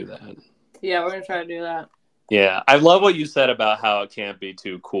try to do that. Yeah, we're going to try to do that. Yeah, I love what you said about how it can't be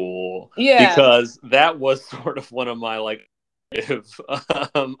too cool. Yeah. Because that was sort of one of my, like,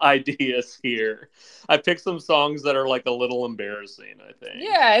 ideas here. I picked some songs that are, like, a little embarrassing, I think.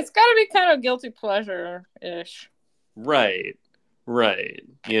 Yeah, it's got to be kind of guilty pleasure-ish. Right.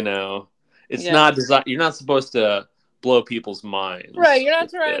 It's not designed. You're not supposed to blow people's minds. Right, you're not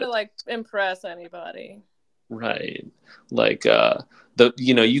trying to, like, impress anybody. Right. Like,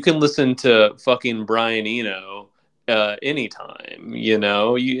 you can listen to fucking Brian Eno anytime, in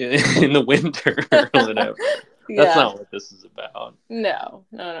the winter or whatever. That's not what this is about. No.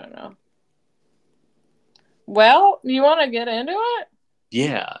 Well, you want to get into it?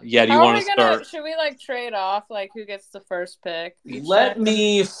 Yeah. Do you want to start? Should we like trade off, like who gets the first pick? Let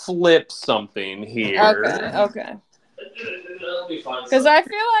me flip something here. Okay. Because I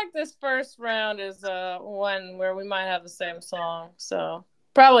feel like this first round is one where we might have the same song, so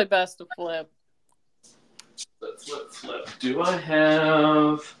probably best to flip. Flip. Do I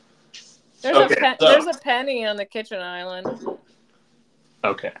have? There's a penny on the kitchen island.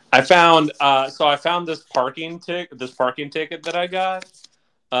 Okay, I found this parking ticket that I got.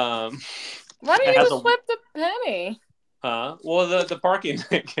 Why don't you just flip the penny? Well, the parking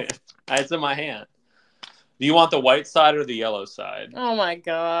ticket. It's in my hand. Do you want the white side or the yellow side? Oh my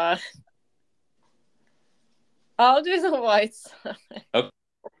god. I'll do the white side. Okay.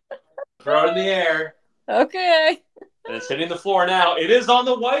 Throw it in the air. Okay. And it's hitting the floor now. It is on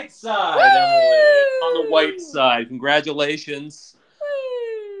the white side, Emily. It's on the white side. Congratulations.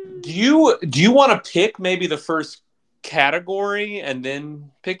 Do you want to pick maybe the first category and then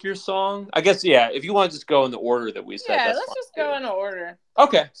pick your song? I guess, yeah. If you want to just go in the order that we said, Yeah, that's let's fine just too. go in order.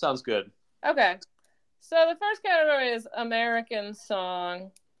 Okay, sounds good. Okay. So the first category is American song,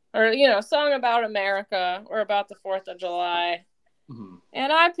 or song about America or about the 4th of July. Mm-hmm.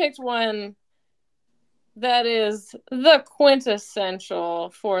 And I picked one that is the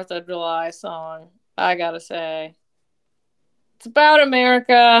quintessential 4th of July song, I gotta say. It's about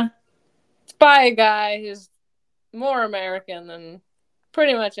America. It's by a guy who's more American than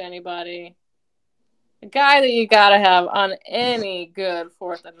pretty much anybody. A guy that you gotta have on any good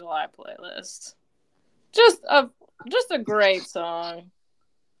 4th of July playlist. Just a great song.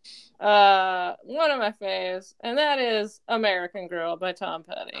 One of my faves, and that is American Girl by Tom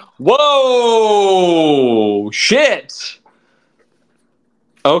Petty. Whoa! Shit!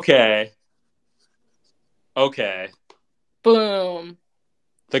 Okay. Boom.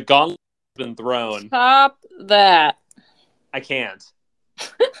 The gauntlet has been thrown. Top that. I can't.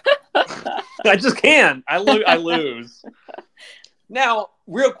 I just can't. I lose. Now,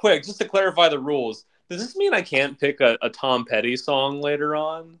 real quick, just to clarify the rules, does this mean I can't pick a Tom Petty song later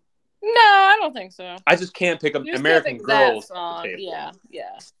on? No, I don't think so. I just can't pick American Girl song. Yeah.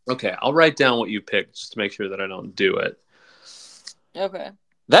 Okay, I'll write down what you picked just to make sure that I don't do it. Okay.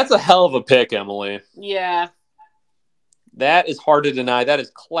 That's a hell of a pick, Emily. Yeah. That is hard to deny. That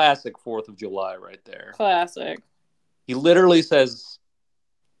is classic 4th of July right there. Classic. He literally says,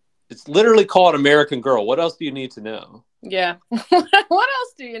 it's literally called American Girl. What else do you need to know? Yeah. What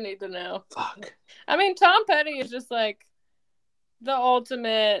else do you need to know? Fuck. I mean, Tom Petty is just like the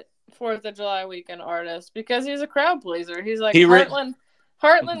ultimate 4th of July weekend artist because he's a crowd pleaser. He's like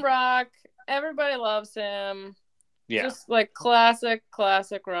Heartland rock. Everybody loves him. Yeah. Just like classic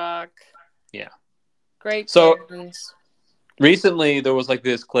rock. Yeah. Great tunes. Recently, there was like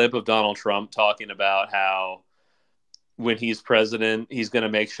this clip of Donald Trump talking about how when he's president, he's going to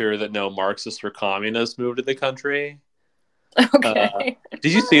make sure that no Marxists or communists move to the country. Okay.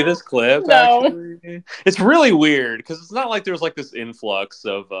 Did you see this clip? No. Actually? It's really weird because it's not like there's like this influx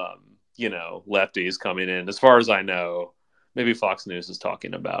of, lefties coming in. As far as I know, maybe Fox News is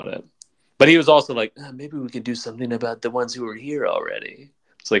talking about it. But he was also like, maybe we could do something about the ones who are here already.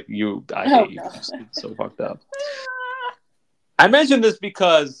 It's like, I hate you. It's so fucked up. I mentioned this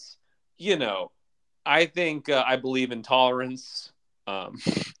because, I think I believe in tolerance. I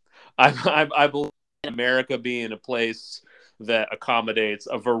believe in America being a place that accommodates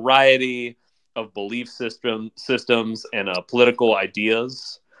a variety of belief systems and political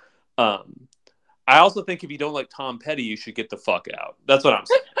ideas. I also think if you don't like Tom Petty, you should get the fuck out. That's what I'm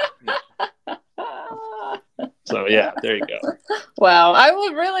saying. So yeah, there you go. Wow, I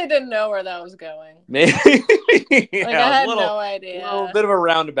really didn't know where that was going. Maybe I had no idea. A little bit of a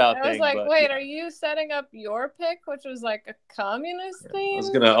roundabout thing. I was like, wait, are you setting up your pick, which was like a communist theme? I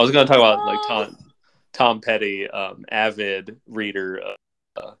was gonna talk about like Tom Petty, avid reader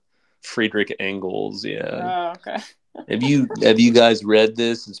of Friedrich Engels. Yeah. Oh, okay. Have you guys read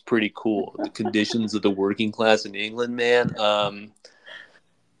this? It's pretty cool. The Conditions of the Working Class in England, man.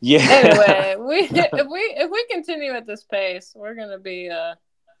 Yeah. Anyway, if we continue at this pace, we're gonna be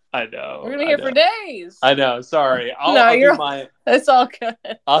I know. We're gonna hear for days. I know. Sorry. I'll do my. It's all good.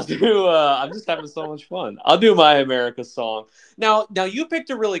 I'll do. I'm just having so much fun. I'll do my America song. Now you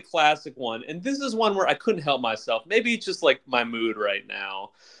picked a really classic one, and this is one where I couldn't help myself. Maybe it's just like my mood right now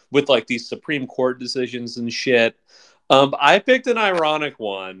with like these Supreme Court decisions and shit. I picked an ironic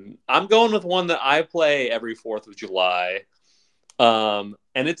one. I'm going with one that I play every 4th of July.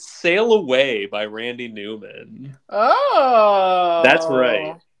 And it's Sail Away by Randy Newman. Oh. That's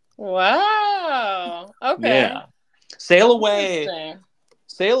right. Wow. Okay. Yeah. Sail Away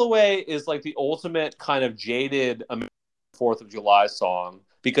is like the ultimate kind of jaded 4th of July song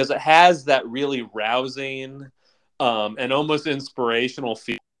because it has that really rousing and almost inspirational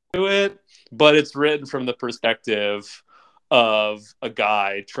feel to it, but it's written from the perspective of a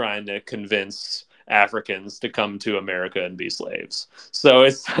guy trying to convince Africans to come to America and be slaves. So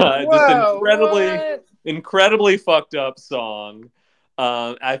it's this incredibly fucked up song.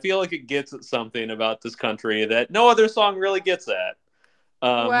 I feel like it gets at something about this country that no other song really gets at.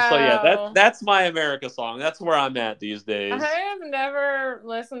 So yeah, that's my America song. That's where I'm at these days. I have never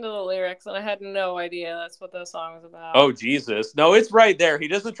listened to the lyrics, and I had no idea that's what the song was about. Oh Jesus, no, it's right there. He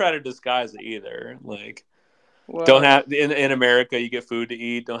doesn't try to disguise it either. Like, don't have in America, you get food to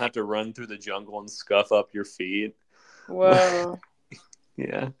eat. Don't have to run through the jungle and scuff up your feet. Whoa.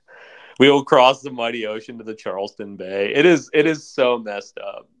 Yeah. We'll cross the mighty ocean to the Charleston Bay. It is so messed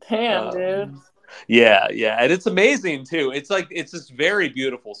up. Damn, dude. Yeah, and it's amazing too. It's this very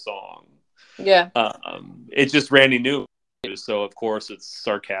beautiful song. Yeah. It's just Randy Newman, so of course it's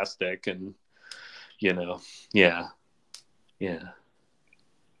sarcastic and yeah.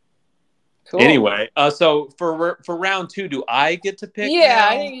 Cool. Anyway, so for round 2, do I get to pick?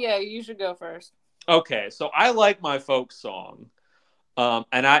 Yeah, you should go first. Okay, so I like my folk song, and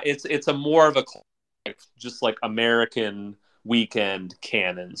it's a more of a just like American weekend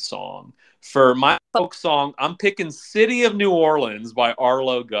canon song. For my folk song, I'm picking "City of New Orleans" by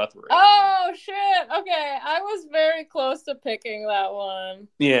Arlo Guthrie. Oh shit! Okay, I was very close to picking that one.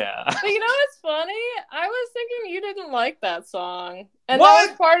 Yeah. But you know what's funny? I was thinking you didn't like that song, and that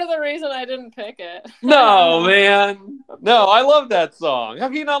was part of the reason I didn't pick it. No, man. No, I love that song. How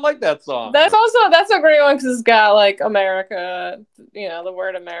can you not like that song? That's a great one because it's got like America, the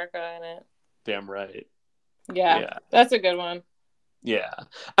word America in it. Damn right. Yeah, that's a good one. Yeah.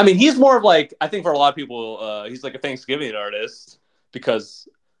 I mean, he's more of like, I think for a lot of people, he's like a Thanksgiving artist because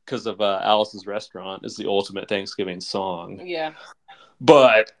of Alice's Restaurant is the ultimate Thanksgiving song. Yeah.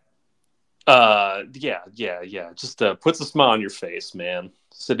 But, yeah. Just puts a smile on your face, man.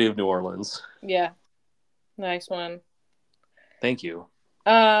 City of New Orleans. Yeah. Nice one. Thank you.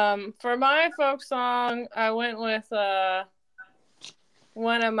 For my folk song, I went with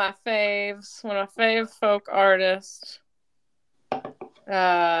one of my fave folk artists.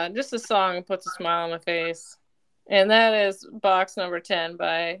 Just a song that puts a smile on my face. And that is Box Number 10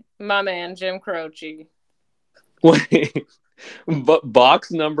 by my man Jim Croce. Wait, but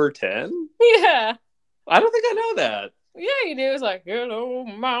Box Number 10? Yeah. I don't think I know that. Yeah, you do. It's like, hello,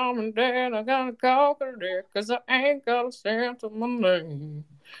 mom and dad, I gotta call her because I ain't got a cent of my name.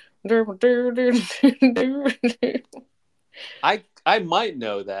 I might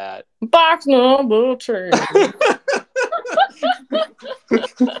know that. Box Number 10.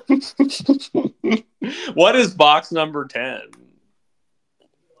 What is Box Number 10?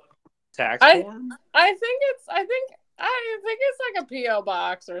 Tax form? I think it's like a P.O.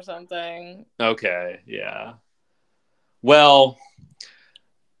 box or something. Okay, yeah. Well,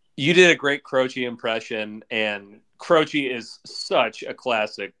 you did a great Croce impression, and Croce is such a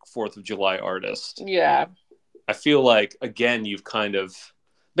classic 4th of July artist. Yeah. I feel like, again, you've kind of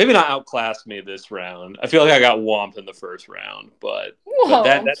maybe not outclassed me this round. I feel like I got whomped in the first round, but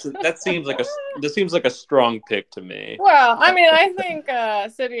that seems like a strong pick to me. Well, I mean, I think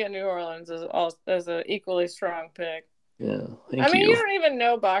City of New Orleans is an equally strong pick. Yeah, I mean, you don't even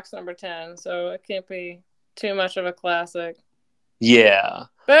know Box Number 10, so it can't be too much of a classic. Yeah,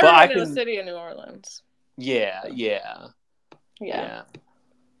 better than the City of New Orleans. Yeah.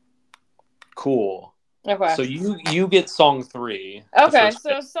 Cool. Okay. So you get song 3. Okay,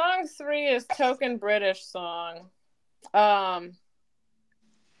 so song 3 is Token British Song.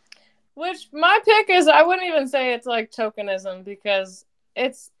 Which my pick is, I wouldn't even say it's like tokenism because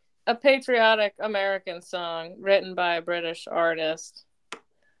it's a patriotic American song written by a British artist.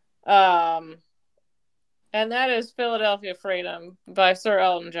 And that is Philadelphia Freedom by Sir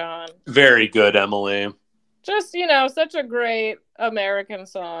Elton John. Very good, Emily. Just, such a great American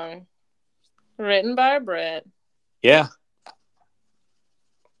song. Written by a Brit. Yeah.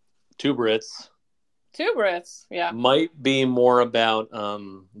 2 Brits. 2 Brits, yeah. Might be more about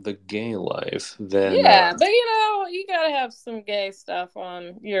the gay life than... Yeah, but you gotta have some gay stuff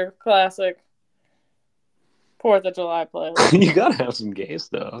on your classic 4th of July playlist. You gotta have some gay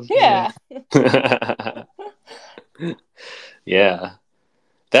stuff. Yeah. Yeah.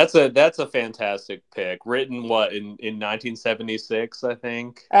 That's a fantastic pick. Written in 1976, I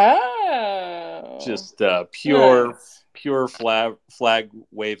think. Oh. Just pure flag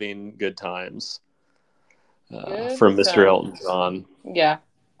waving good times. From Mr. Elton John. Yeah.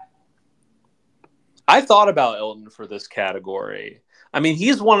 I thought about Elton for this category. I mean,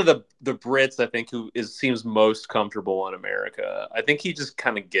 he's one of the Brits I think who seems most comfortable in America. I think he just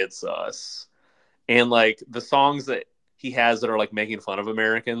kind of gets us. And like the songs that he has that are like making fun of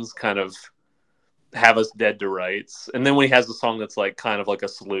Americans kind of have us dead to rights. And then when he has a song that's like kind of like a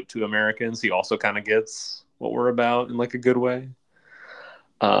salute to Americans, he also kind of gets what we're about in like a good way.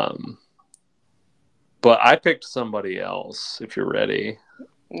 But I picked somebody else if you're ready.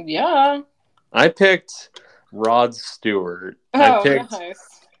 Yeah. I picked Rod Stewart.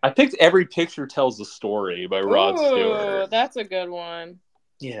 Nice. I picked Every Picture Tells a Story by Rod Stewart. That's a good one.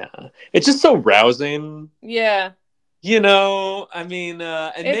 Yeah. It's just so rousing. Yeah. I mean,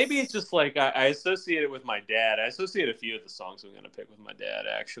 and maybe it's just like I associate it with my dad. I associate a few of the songs I'm going to pick with my dad,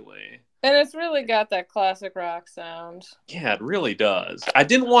 actually. And it's really got that classic rock sound. Yeah, it really does. I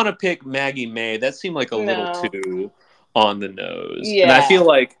didn't want to pick Maggie May. That seemed like a little too on the nose. Yeah. And I feel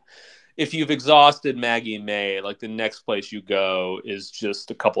like if you've exhausted Maggie May, like the next place you go is just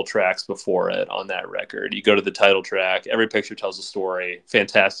a couple tracks before it on that record. You go to the title track. Every Picture Tells a Story.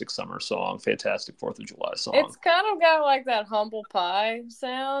 Fantastic summer song. Fantastic 4th of July song. It's kind of got like that Humble Pie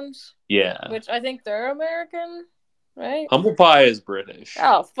sound. Yeah. Which I think they're American, right? Humble Pie is British.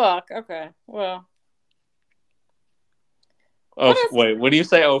 Oh, fuck. Okay. Well. Oh, wait. When you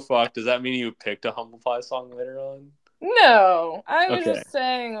say, oh, fuck, does that mean you picked a Humble Pie song later on? No, I was just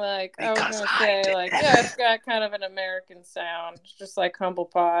saying, like, I was going to say, like, yeah, it's got kind of an American sound, just like Humble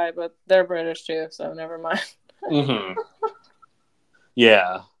Pie, but they're British too, so never mind. Mm-hmm.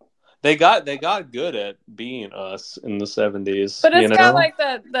 Yeah, they got good at being us in the 70s. But it's got like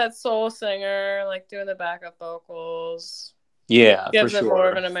that soul singer, like doing the backup vocals. Yeah, gives for it sure. more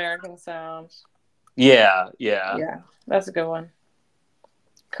of an American sound. Yeah, that's a good one.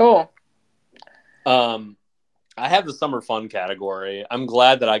 Cool. I have the summer fun category. I'm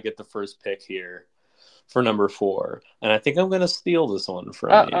glad that I get the first pick here for number 4. And I think I'm going to steal this one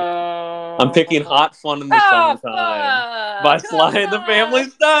from you. I'm picking Hot Fun in the Summertime by Sly and the Family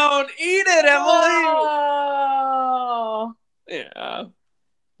Stone. Eat it, Emily! Oh. Yeah.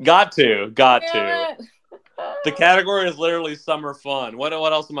 Got to. The category is literally summer fun. What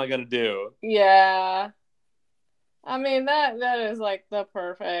else am I going to do? Yeah. I mean, that is like the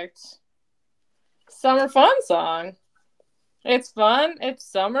perfect summer fun song. It's fun. It's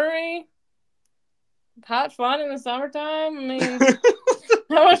summery. Hot fun in the summertime. I mean,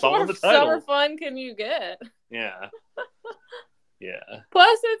 how much more summer fun can you get? Yeah. Yeah.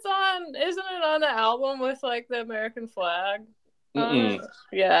 Plus, isn't it on the album with like the American flag?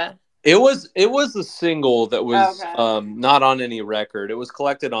 Yeah. It was a single that was not on any record. It was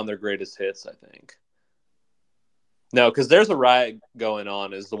collected on their greatest hits, I think. No, because There's a Riot Going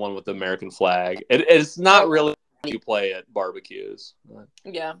On is the one with the American flag. It's not really you play at barbecues.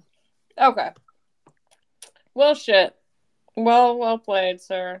 Yeah. Okay. Well, shit. Well played,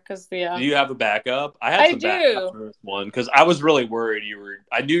 sir. Because Do you have a backup? I do. Backup for this one because I was really worried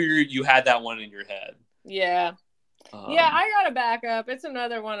I knew you had that one in your head. Yeah. Yeah, I got a backup. It's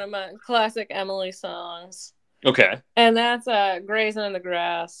another one of my classic Emily songs. Okay. And that's "Grazing in the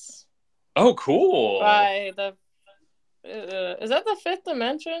Grass." Oh, cool. By the is that the Fifth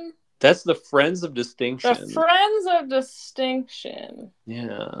Dimension? That's the Friends of Distinction. The Friends of Distinction.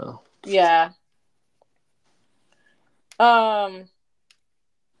 Yeah. Yeah.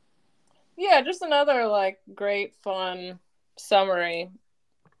 Yeah, just another like great fun summery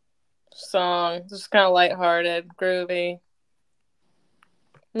song. Just kind of lighthearted, groovy.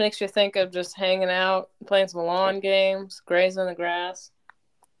 Makes you think of just hanging out, playing some lawn games, grazing the grass.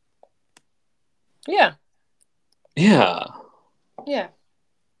 Yeah. Yeah. Yeah.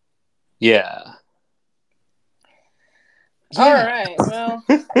 Yeah. All right. Well,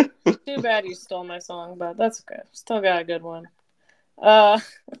 too bad you stole my song, but that's okay. Still got a good one.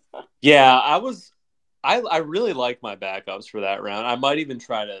 Yeah, I really like my backups for that round. I might even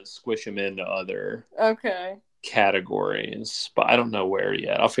try to squish them into other categories, but I don't know where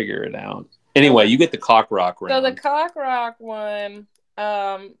yet. I'll figure it out. Anyway, you get the cock rock round. So the cock rock one,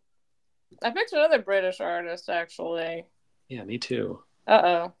 I picked another British artist, actually. Yeah, me too.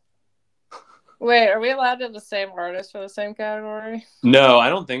 Uh-oh. Wait, are we allowed to have the same artist for the same category? No, I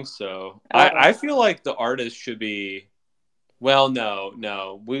don't think so. I feel like the artist should be... Well,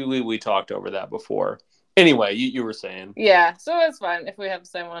 no. We talked over that before. Anyway, you were saying. Yeah, so it's fine if we have the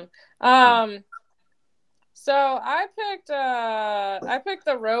same one. So I picked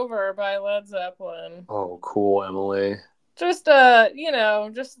The Rover by Led Zeppelin. Oh, cool, Emily. Just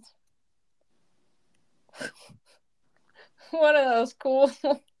just one of those cool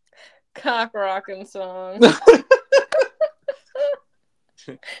cock rocking songs.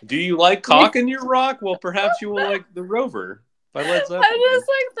 Do you like cock in your rock? Well, perhaps you will like The Rover by Led Zeppelin. I just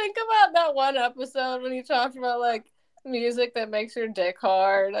think about that one episode when you talked about like music that makes your dick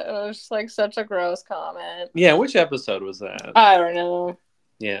hard. It was just like such a gross comment. Yeah, which episode was that? I don't know.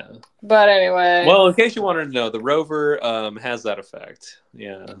 Yeah. But anyway. Well, in case you wanted to know, The Rover has that effect.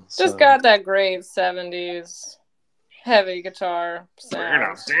 Yeah. Just got that great 70s heavy guitar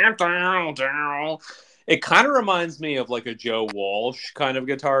sound. It kind of reminds me of like a Joe Walsh kind of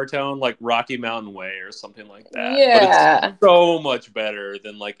guitar tone, like Rocky Mountain Way or something like that. Yeah. But it's so much better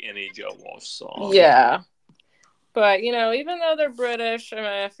than like any Joe Walsh song. Yeah. But, even though they're British,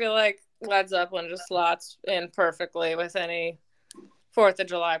 I feel like Led Zeppelin just slots in perfectly with any 4th of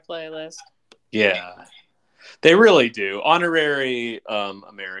July playlist. Yeah. They really do. Honorary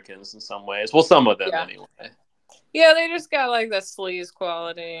Americans in some ways. Well, some of them anyway. Yeah, they just got like the sleaze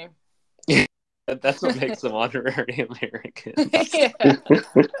quality. That's what makes them honorary Americans. Yeah.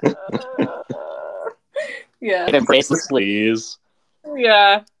 Yeah. Embrace the sleaze.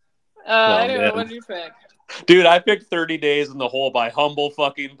 Yeah. Anyway, what did you pick? Dude, I picked 30 Days in the Hole by Humble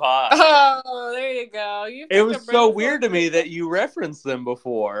fucking Pie. Oh, there you go. It was so weird to me that you referenced them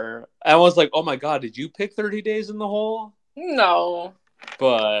before. I was like, oh my God, did you pick 30 Days in the Hole? No.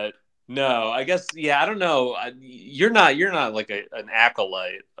 But no, I guess, yeah, I don't know. You're not like an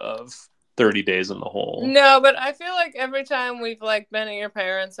acolyte of 30 Days in the Hole. No, but I feel like every time we've like been at your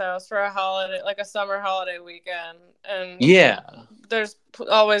parents' house for a holiday, like a summer holiday weekend, and there's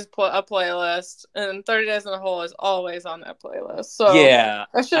always a playlist, and 30 Days in the Hole is always on that playlist. So yeah,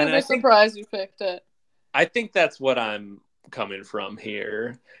 I shouldn't be surprised you picked it. I think that's what I'm coming from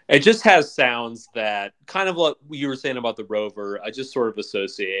here. It just has sounds that kind of like you were saying about the Rover. I just sort of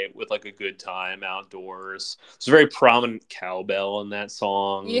associate with like a good time outdoors. There's a very prominent cowbell in that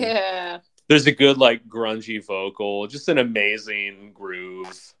song. Yeah. There's a good like grungy vocal, just an amazing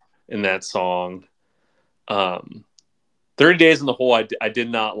groove in that song. 30 Days in the Hole, I did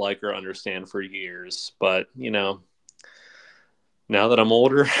not like or understand for years, but you know, now that I'm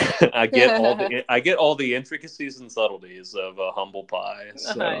older, I get all the intricacies and subtleties of Humble Pie.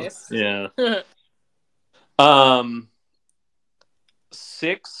 So, nice. Yeah.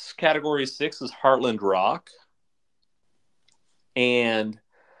 Category 6 is Heartland Rock, and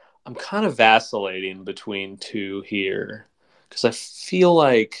I'm kind of vacillating between two here because I feel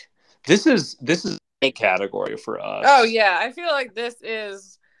like this is a category for us. Oh yeah, I feel like this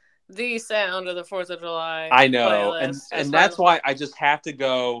is the sound of the 4th of July. I know, and that's why I just have to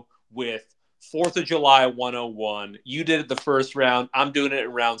go with 4th of July 101. You did it the first round. I'm doing it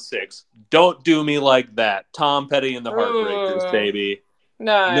in round 6. Don't do me like that. Tom Petty and the Heartbreakers, baby.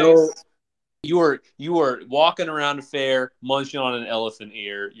 Nice. No, you were walking around a fair, munching on an elephant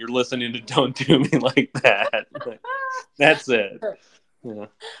ear. You're listening to "Don't Do Me Like That." That's it. Yeah.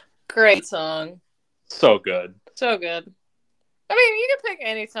 Great song. So good. So good. I mean, you can pick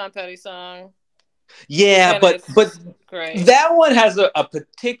any Tom Petty song. Yeah, but great. That one has a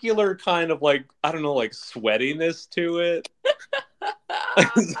particular kind of like, I don't know, like sweatiness to it.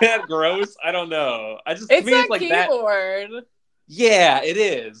 Is that gross? I don't know. It's that like keyboard. Yeah, it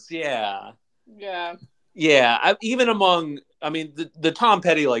is. Yeah. Yeah. Yeah. Even among, I mean, the Tom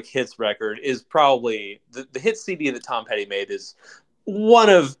Petty like hits record is probably the hit CD that Tom Petty made is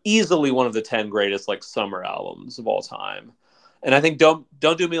easily one of the 10 greatest like summer albums of all time. And I think don't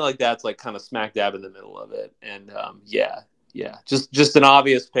Do Me Like That's like kind of smack dab in the middle of it. And yeah, just an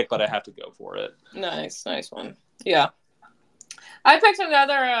obvious pick, but I have to go for it. Nice one. Yeah, I picked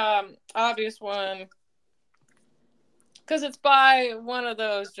another obvious one because it's by one of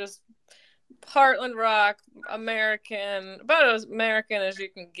those just Heartland Rock American, about as American as you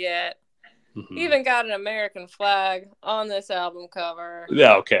can get. Mm-hmm. Even got an American flag on this album cover.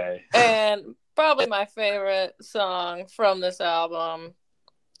 Yeah, okay. And probably my favorite song from this album.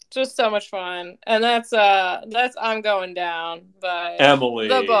 Just so much fun. And that's I'm Going Down by Emily,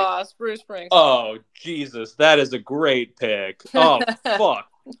 the Boss, Bruce Springsteen. Oh, Jesus. That is a great pick. Oh, fuck.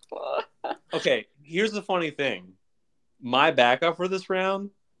 Okay, here's the funny thing. My backup for this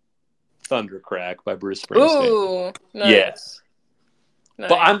round, Thundercrack by Bruce Springsteen. Ooh, nice. Yes. Nice.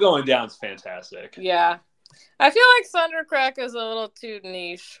 But I'm Going Down is fantastic. Yeah. I feel like Thundercrack is a little too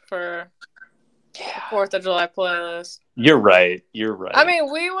niche for the 4th of July playlist. You're right. I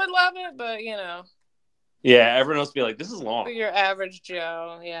mean, we would love it, but you know. Yeah, everyone else would be like, this is long. For your average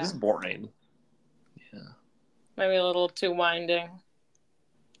Joe, yeah. This is boring. Yeah. Maybe a little too winding.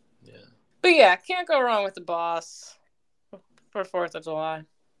 Yeah. But yeah, can't go wrong with the Boss for 4th of July.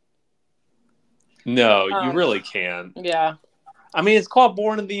 No, you really can't. Yeah. I mean, it's called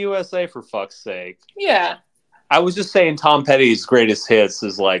Born in the USA, for fuck's sake. Yeah. I was just saying Tom Petty's greatest hits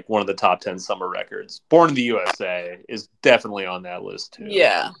is like one of the top 10 summer records. Born in the USA is definitely on that list too.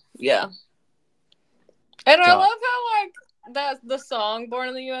 Yeah. And I love how like the song Born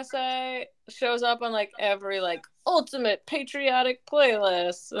in the USA shows up on like every like ultimate patriotic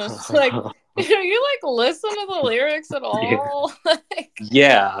playlist. And it's like, you like listen to the lyrics at all?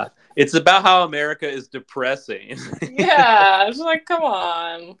 Yeah. It's about how America is depressing. Yeah. It's like, come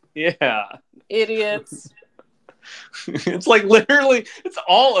on. Yeah. Idiots. It's like literally, it's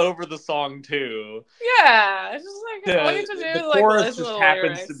all over the song too. Yeah, it's just like all you have to do is like listen to the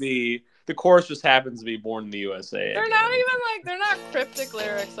lyrics. the chorus just happens to be "Born in the USA." They're again. not even like, they're not cryptic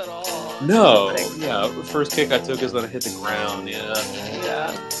lyrics at all. No, Like, yeah. The first kick I took is when I hit the ground. Yeah.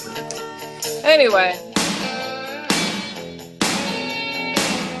 Yeah. Anyway.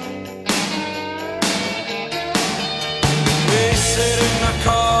 We sit in the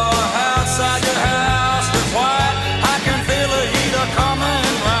car outside your house. It's white. I can feel the heater coming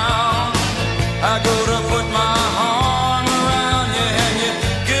round. I go to put my arm around you, and you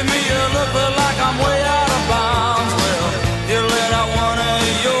give me a look, but like I'm way out of bounds. Well, you let out one of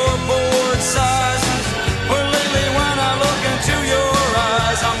your bored sighs. Well, lately when I look into your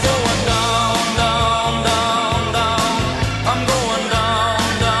eyes, I'm going down, down, down, down. I'm going down,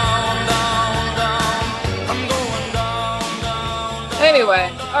 down, down, down. I'm going down, down, down. Anyway,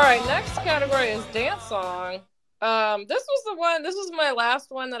 all right, next category is dance song. This was my last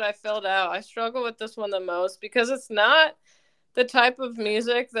one that I filled out. I struggle with this one the most because it's not the type of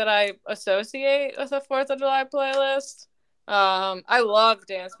music that I associate with a 4th of July playlist. I love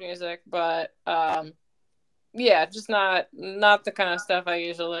dance music, but yeah, just not the kind of stuff I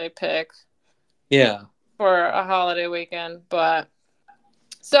usually pick. Yeah. For a holiday weekend, but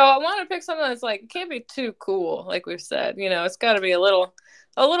so I want to pick something that's like, it can't be too cool, like we've said. You know, it's got to be a little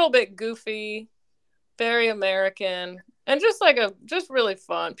bit goofy, very American, and just really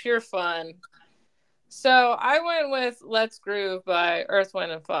fun, pure fun. So I went with "Let's Groove" by Earth,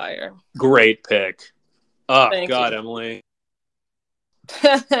 Wind and Fire. Great pick. Oh, Thank God, you. Emily.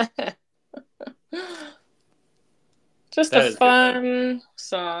 Just That a is fun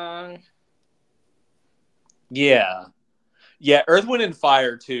song. Yeah. Yeah, Earth, Wind, and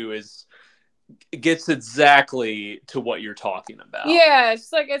Fire, too, gets exactly to what you're talking about. Yeah,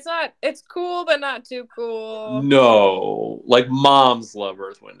 it's like, it's cool, but not too cool. No. Like, moms love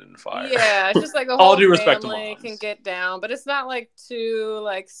Earth, Wind, and Fire. Yeah, it's just like the All whole due respect to family moms. can get down, but it's not like too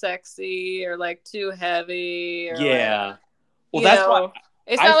like sexy or like too heavy. Or, Yeah. like, Well, that's why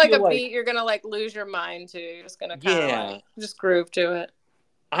it's I not like feel a like- beat you're gonna like lose your mind to. You're just gonna kind of Yeah. like just groove to it.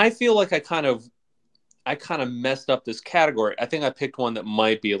 I feel like I kind of messed up this category. I think I picked one that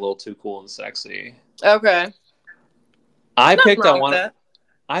might be a little too cool and sexy. Okay. I Nothing picked wrong with that.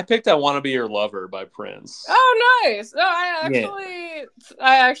 I Wanna Be Your Lover by Prince. Oh, nice. No, I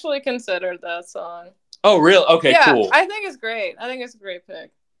actually considered that song. Oh, really? Okay, Yeah, cool. I think it's great. I think it's a great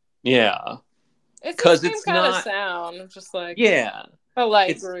pick. Yeah. It's the same kind of sound, just like Yeah. a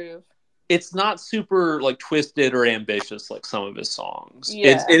light groove. It's not super like twisted or ambitious like some of his songs.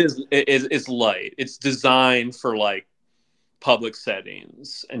 Yeah. It's light. It's designed for like public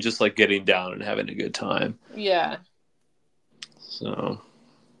settings and just like getting down and having a good time. Yeah. So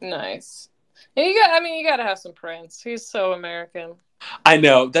nice. And you gotta have some Prince. He's so American. I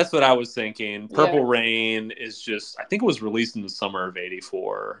know, that's what I was thinking. Purple Yeah. Rain is just, I think it was released in the summer of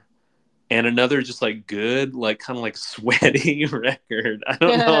 '84. And another just like good, like kind of like sweaty record. I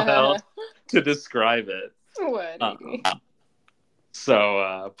don't know how to describe it. Sweaty.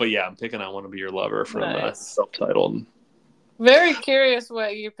 But yeah, I'm picking "I Want to Be Your Lover" from Nice. self-titled. Very curious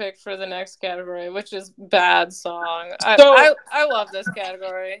what you picked for the next category, which is bad song. So- I love this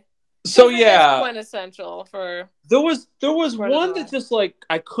category. So It is yeah, quintessential for. there was Where one did I- that just like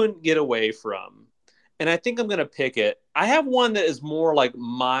I couldn't get away from, and I think I'm gonna pick it. I have one that is more like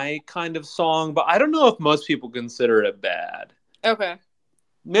my kind of song, but I don't know if most people consider it bad. Okay.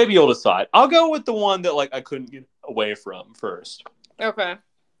 Maybe you'll decide. I'll go with the one that like I couldn't get away from first. Okay.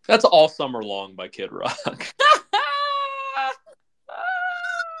 That's "All Summer Long" by Kid Rock.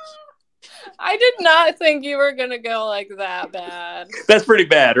 I did not think you were gonna go like that bad. That's pretty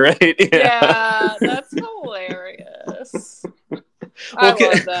bad, right? Yeah, that's hilarious. I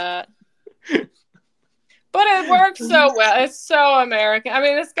love that. But it works so well. It's so American. I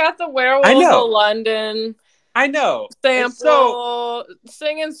mean, it's got the Werewolves of London I know. sample,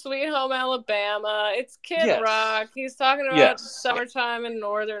 singing "Sweet Home Alabama." It's Kid Rock. He's talking about summertime in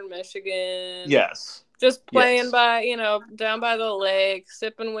northern Michigan. Yes. Just playing by, down by the lake,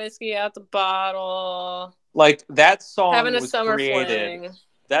 sipping whiskey out the bottle. Like that song having a was summer created. fling.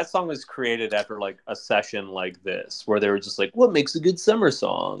 That song was created after like a session like this, where they were just like, "What makes a good summer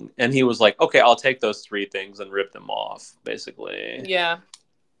song?" And he was like, "Okay, I'll take those three things and rip them off." Basically, yeah.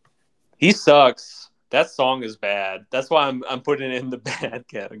 He sucks. That song is bad. That's why I'm putting it in the bad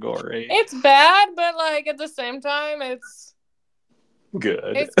category. It's bad, but like at the same time, it's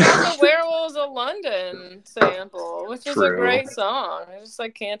good. It's got the Werewolves of London sample, which is a great song. I just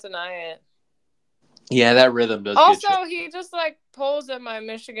like can't deny it. Yeah, that rhythm does. Also, he just like pulls at my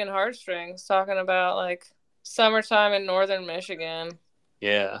Michigan heartstrings, talking about like summertime in northern Michigan.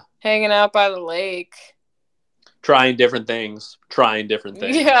 Yeah. Hanging out by the lake. Trying different things.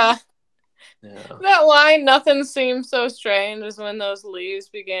 Yeah. Yeah. That line, nothing seems so strange as when those leaves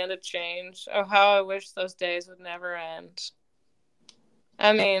began to change. Oh, how I wish those days would never end.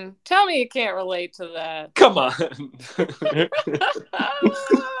 I mean, tell me you can't relate to that. Come on.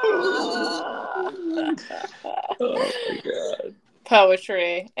 Oh my god.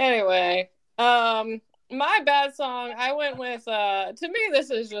 Poetry. Anyway, my bad song, I went with to me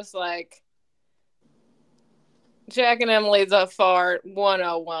this is just like Jack and Emily the Fart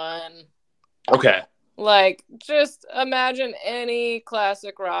 101. Okay. Like, just imagine any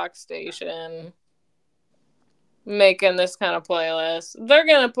classic rock station making this kind of playlist. They're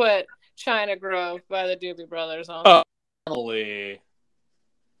gonna put China Grove by the Doobie Brothers on. Oh, totally.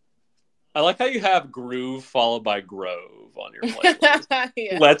 I like how you have groove followed by grove on your playlist.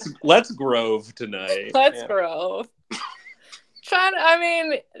 Yeah. Let's grove tonight. Let's Grove. China. I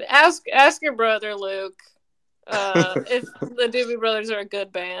mean, ask your brother Luke if the Doobie Brothers are a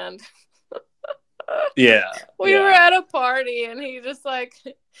good band. Yeah. We were at a party and he just like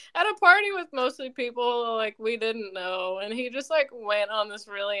at a party with mostly people like we didn't know, and he just like went on this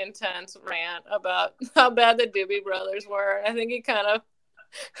really intense rant about how bad the Doobie Brothers were. I think he kind of,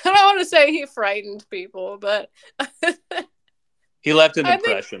 I don't want to say he frightened people, but he left an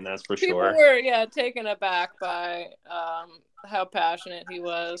impression, that's for people sure. People were taken aback by how passionate he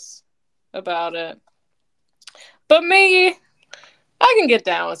was about it. But me, I can get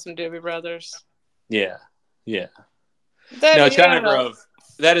down with some Doobie Brothers. Yeah. Yeah. No, China Grove,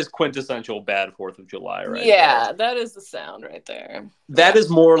 that is quintessential bad 4th of July, right? Yeah, there. That is the sound right there. That is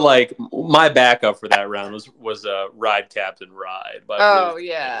more like my backup for that round was Ride Captain Ride by Blue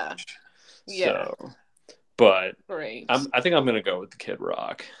Ridge. Yeah. So, but great. I think I'm gonna go with the Kid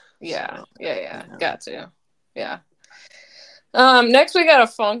Rock. Yeah. So, yeah. Got to. Yeah. Next we got a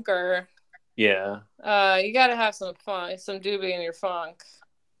funker. Yeah. You got to have some fun, some Doobie in your funk.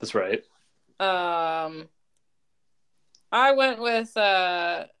 That's right. I went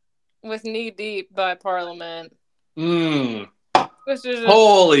with Knee Deep by Parliament. Which is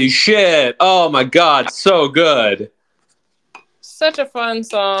holy shit. Oh my god, so good. Such a fun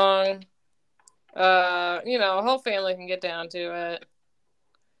song. Whole family can get down to it.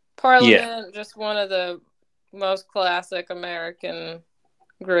 Parliament, just one of the most classic American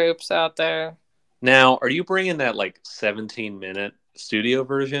groups out there. Now, are you bringing that like 17-minute studio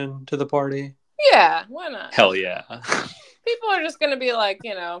version to the party? Yeah, why not? Hell yeah. People are just going to be like,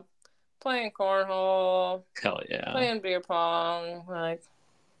 playing cornhole. Hell yeah. Playing beer pong. Like,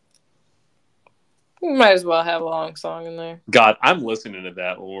 you might as well have a long song in there. God, I'm listening to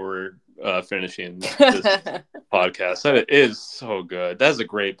that when we're finishing this podcast. That is so good. That's a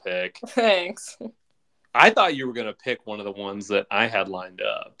great pick. Thanks. I thought you were going to pick one of the ones that I had lined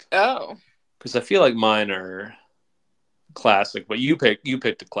up. Oh. Because I feel like mine are classic, but you picked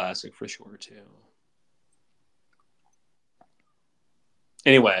a classic for sure too.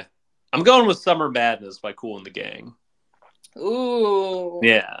 Anyway, I'm going with Summer Madness by Kool and the Gang. Ooh.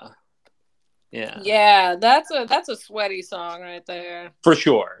 Yeah. Yeah, that's a sweaty song right there. For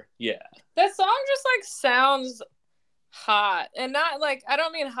sure. Yeah. That song just like sounds hot. And not like, I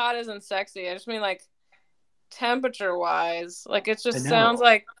don't mean hot as in sexy. I just mean like temperature wise. Like it just sounds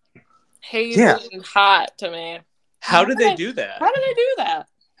like hazy and hot to me. How did they do that? How did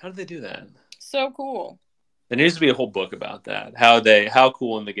they do that? So cool. There needs to be a whole book about that. How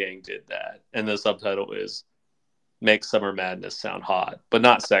Kool and the Gang did that. And the subtitle is Make Summer Madness Sound Hot, but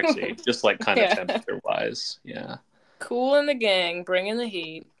not sexy, just like kind of temperature wise. Yeah. Kool and the Gang, bringing the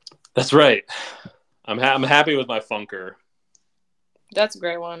heat. That's right. I'm happy with my funker. That's a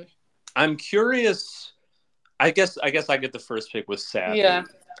great one. I'm curious. I guess I get the first pick with Sappy.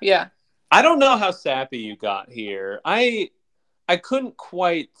 Yeah. I don't know how sappy you got here. I couldn't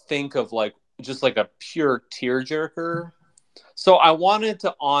quite think of like just like a pure tearjerker. So I wanted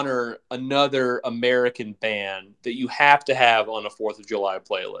to honor another American band that you have to have on a 4th of July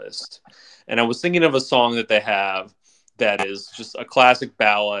playlist. And I was thinking of a song that they have that is just a classic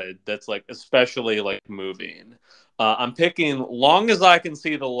ballad that's like especially like moving. I'm picking Long as I Can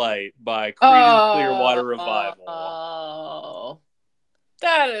See the Light by Creedence Clearwater Revival. Oh.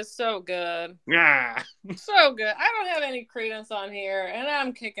 That is so good. Yeah. So good. I don't have any Creedence on here, and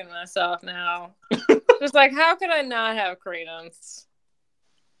I'm kicking myself now. Just like, how could I not have Creedence?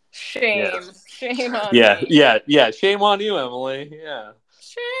 Shame. Yes. Shame on me. Yeah. Shame on you, Emily. Yeah.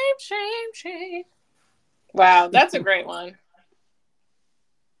 Shame. Wow, that's a great one.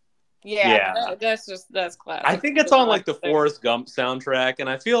 Yeah. That's classic. I think it's on like the Forrest Gump soundtrack, and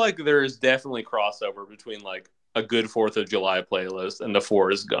I feel like there is definitely crossover between like a good 4th of July playlist and the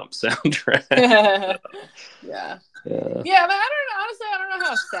Forrest Gump soundtrack. Yeah. Yeah. Yeah, but honestly, I don't know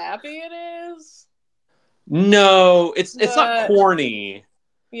how sappy it is. No, it's not But- corny,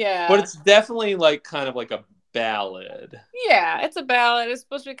 Yeah. but it's definitely like kind of like a ballad. Yeah, it's a ballad. It's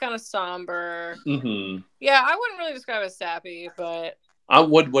supposed to be kind of somber. Mm-hmm. Yeah, I wouldn't really describe it as sappy, but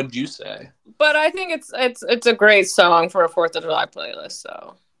What'd you say? I think it's a great song for a 4th of July playlist.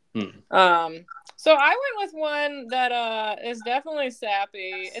 So, so I went with one that is definitely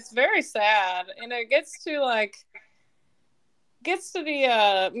sappy. It's very sad, and it gets to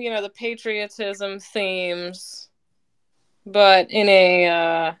the the patriotism themes, but in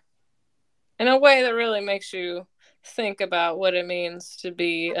a way that really makes you think about what it means to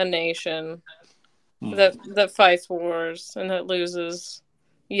be a nation that fights wars and that loses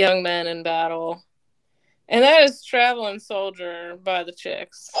young men in battle. And that is Traveling Soldier by the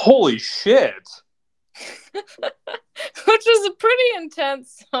Chicks. Holy shit. Which is a pretty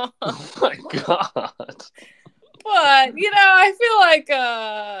intense song. Oh my god. But, I feel like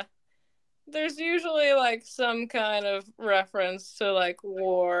there's usually like some kind of reference to like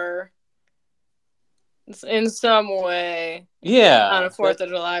war in some way. Yeah. On a 4th of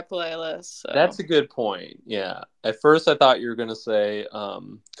July playlist. So. That's a good point. Yeah. At first I thought you were going to say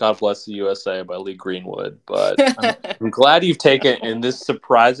God Bless the USA by Lee Greenwood, but I'm glad you've taken it in this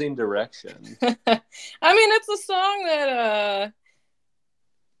surprising direction. I mean, it's a song that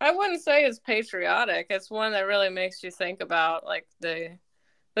I wouldn't say is patriotic. It's one that really makes you think about like the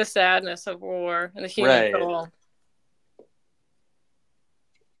sadness of war and the human toll.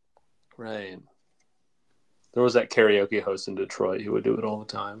 Right. There was that karaoke host in Detroit who would do it all the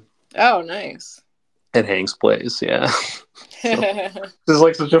time. Oh, nice. At Hank's Place, yeah. This is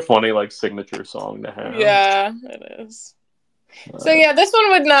like such a funny like signature song to have. Yeah, it is. So yeah, this one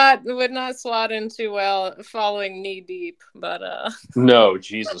would not slot in too well following Knee Deep, but No,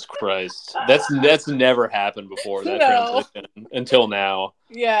 Jesus Christ. That's never happened before, that transition until now.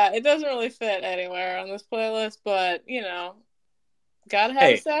 Yeah, it doesn't really fit anywhere on this playlist, but gotta have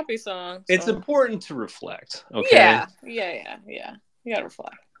a sappy song. So. It's important to reflect. Okay. Yeah. You gotta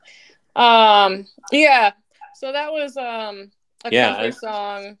reflect. Yeah. So that was a country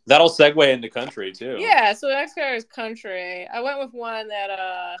song. That'll segue into country too. Yeah. So the next category is country. I went with one that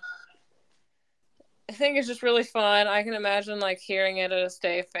I think is just really fun. I can imagine like hearing it at a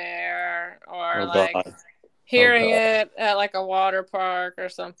state fair or hearing it at like a water park or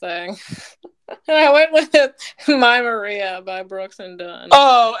something. And I went with My Maria by Brooks and Dunn.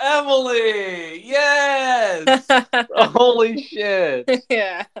 Oh, Emily! Yes! Holy shit!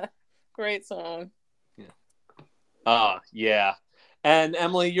 Yeah. Great song. Yeah. And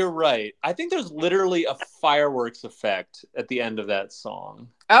Emily, you're right. I think there's literally a fireworks effect at the end of that song.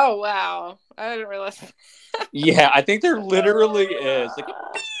 Oh, wow. I didn't realize. Yeah, I think there literally is. Like a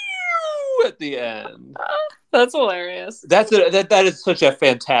pew at the end. That's hilarious. That is such a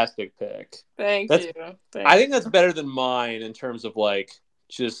fantastic pick. Thank you. I think that's better than mine in terms of like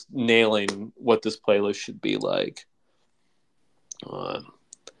just nailing what this playlist should be like.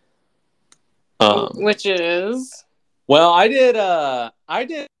 Which is? Well, I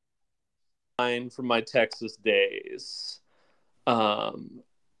did mine from my Texas days.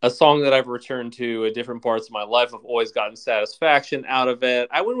 A song that I've returned to at different parts of my life. I've always gotten satisfaction out of it.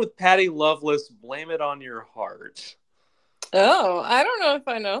 I went with Patty Loveless, Blame It on Your Heart. Oh, I don't know if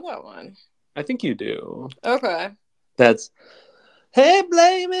I know that one. I think you do. Okay. That's, hey,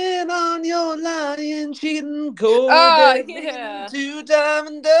 blame it on your lying, cheating, cold, yeah. two-time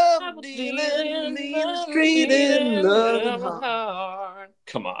and double dealing, mean street in love and heart.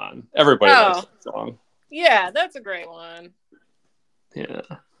 Come on. Everybody likes that song. Yeah, that's a great one. Yeah.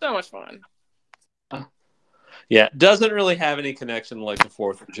 So much fun. Yeah, doesn't really have any connection like the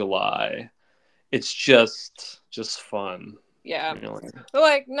 4th of July. It's just fun. Yeah. Really. But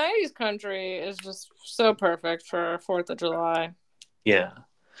like 90s country is just so perfect for 4th of July. Yeah.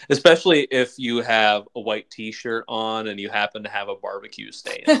 Especially if you have a white t-shirt on and you happen to have a barbecue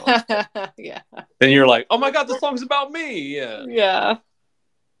stain on. Yeah. Then you're like, oh my God, the song's about me. Yeah. Yeah.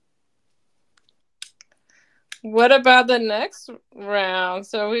 What about the next round?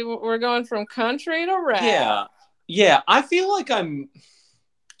 So we're going from country to rap. Yeah. I feel like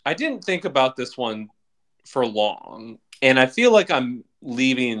I didn't think about this one for long, and I feel like I'm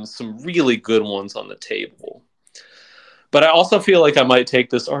leaving some really good ones on the table. But I also feel like I might take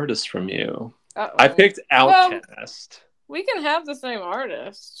this artist from you. Uh-oh. I picked Outkast. We can have the same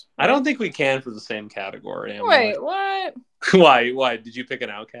artist. I don't think we can for the same category. Wait, what? Why? Did you pick an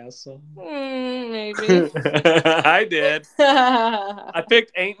Outkast song? Maybe. I did. I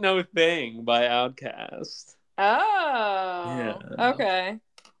picked Ain't No Thing by Outkast. Oh. Yeah. Okay.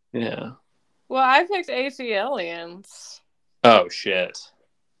 Yeah. Well, I picked AT Aliens. Oh shit.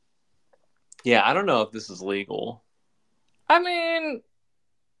 Yeah, I don't know if this is legal. I mean,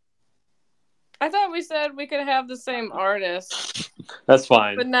 I thought we said we could have the same artist, That's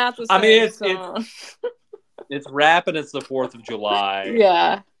fine. but not the I same mean, song. it's rap and it's the 4th of July.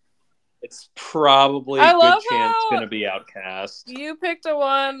 Yeah. It's probably I a good love chance how going to be Outcast. you picked a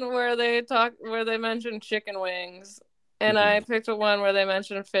one where they mentioned chicken wings, and Mhm. I picked a one where they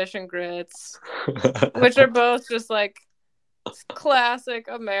mentioned fish and grits, which are both just like classic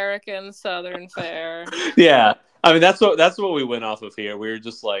American Southern fare. Yeah, I mean that's what we went off of here. We were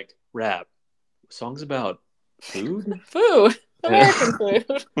just like rap songs about food, Food, American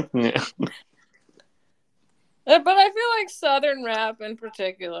food. Yeah. But I feel like Southern rap in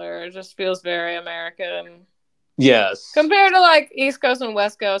particular just feels very American. Yes, Compared to like East Coast and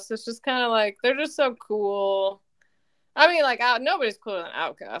West Coast, it's just kind of like they're just so cool. I mean, like nobody's cooler than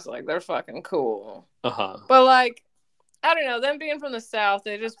Outkast. Like they're fucking cool. But like, I don't know, them being from the South,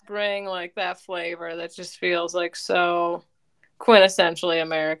 they just bring like that flavor that just feels like so quintessentially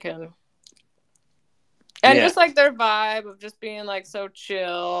American. And just like their vibe of just being like so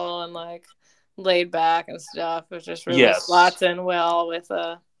chill and like laid back and stuff, it just really slots in well with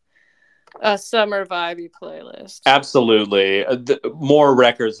a summer vibey playlist. Absolutely. More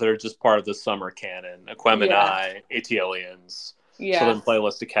records that are just part of the summer canon. Aquemini, AT Aliens, Southern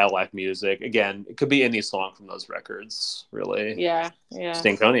Playlist of Cadillac Music. Again, it could be any song from those records, really. Yeah.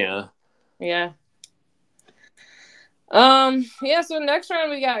 Stankonia. Yeah. So next round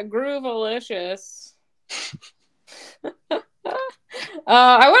we got Groovalicious.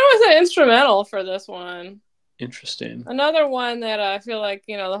 I went with an instrumental for this one. Interesting. Another one that I feel like,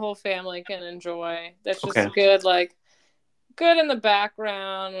 the whole family can enjoy. That's just good, like, good in the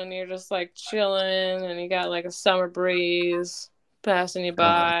background when you're just, like, chilling and you got, like, a summer breeze passing you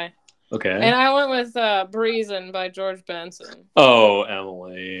by. Okay. And I went with Breezin' by George Benson. Oh,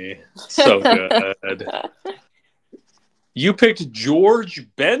 Emily. So good. You picked George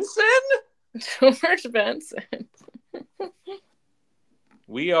Benson? George Benson.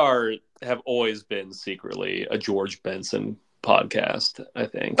 We have always been secretly a George Benson podcast, I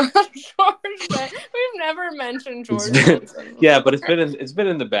think. We've never mentioned George Benson. Yeah, but it's been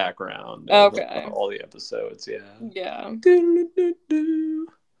in the background. Okay. Of all the episodes, yeah. Yeah.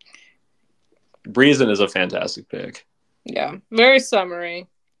 Breezin' is a fantastic pick. Yeah, very summery.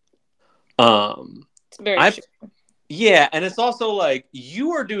 It's very chill. Yeah, and it's also like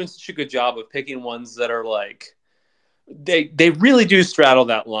you are doing such a good job of picking ones that are like they really do straddle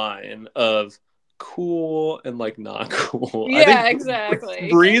that line of cool and like not cool. Yeah, I think exactly.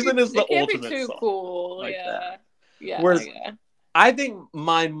 Breezin' is the ultimate can't be too song cool. like that. Yeah. Whereas I think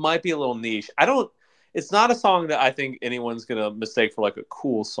mine might be a little niche. It's not a song that I think anyone's gonna mistake for like a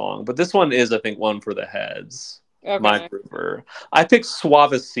cool song, but this one is, I think, one for the heads. Okay. My groover. I picked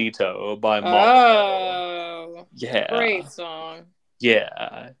Suavecito by Molotov. Oh, yeah, great song.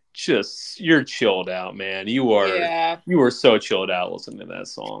 Yeah, just you're chilled out, man. You are so chilled out listening to that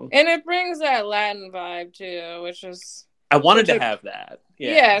song, and it brings that Latin vibe too, which is I wanted to have that.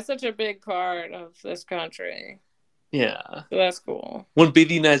 Yeah, it's such a big part of this country. Yeah, so that's cool. Wouldn't be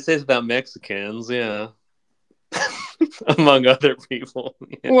the United States without Mexicans. Yeah. Among other people.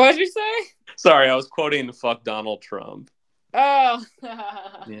 Yeah. What'd you say? Sorry, I was quoting "fuck Donald Trump." Oh,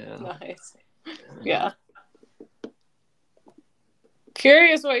 yeah, nice. Yeah.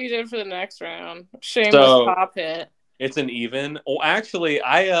 Curious what you did for the next round. Shameless pop hit. It's an even. Oh, actually,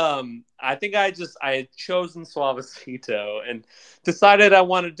 I think I had chosen Suavecito and decided I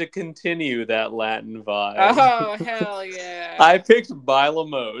wanted to continue that Latin vibe. Oh, hell yeah. I picked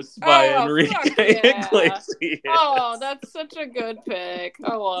Bailamos by Enrique Iglesias. Oh, that's such a good pick.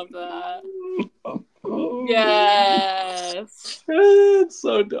 I love that. Yes. It's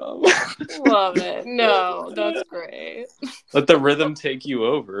so dumb. Love it. No, that's great. Let the rhythm take you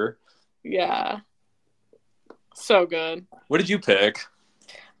over. Yeah. So good. What did you pick?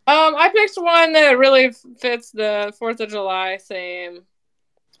 I picked one that really fits the 4th of July theme,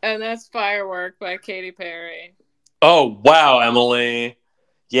 and that's Firework by Katy Perry. Oh, wow, Emily.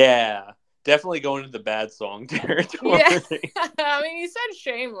 Yeah. Definitely going to the bad song territory. Yeah. I mean, you said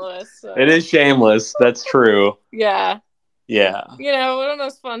shameless. So. It is shameless. That's true. Yeah. Yeah. One of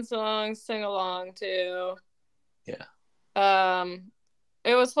those fun songs, sing along to. Yeah.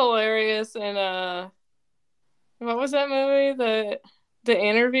 It was hilarious in what was that movie? The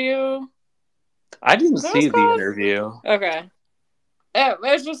Interview? I didn't see The Interview. Okay.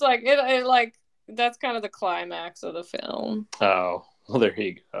 It's just like it like that's kind of the climax of the film. Oh. Well, there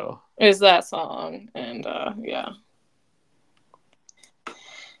you go. Is that song. And yeah.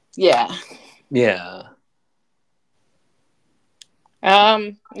 Yeah. Yeah.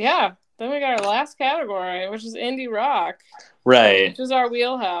 Yeah. Then we got our last category, which is indie rock. Right. Which is our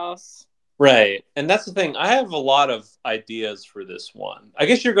wheelhouse. Right. And that's the thing. I have a lot of ideas for this one. I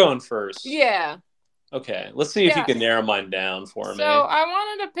guess you're going first. Yeah. Okay. Let's see if you can narrow mine down for me. So I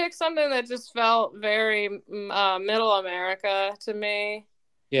wanted to pick something that just felt very middle America to me.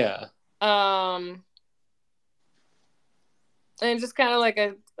 Yeah. And just kind of like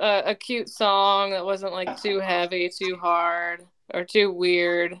a cute song that wasn't like too heavy, too hard, or too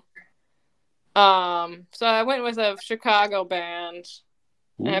weird. So I went with a Chicago band.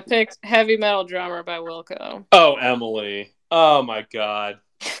 Ooh. And I picked Heavy Metal Drummer by Wilco. Oh, Emily. Oh my God.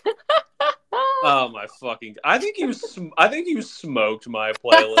 Oh my fucking! I think you smoked my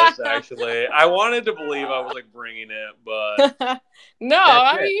playlist. Actually, I wanted to believe I was like bringing it, but no.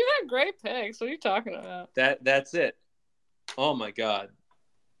 I mean, you had great picks. What are you talking about? That's it. Oh my God.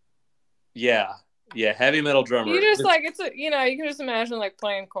 Yeah. Heavy Metal Drummer. You just like you can just imagine like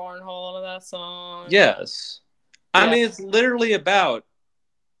playing cornhole to that song. Yes. I mean, it's literally about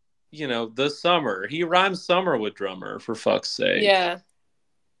the summer. He rhymes summer with drummer, for fuck's sake. Yeah.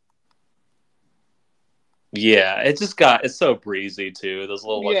 Yeah, it's so breezy too. Those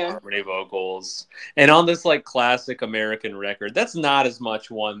little harmony vocals, and on this like classic American record, that's not as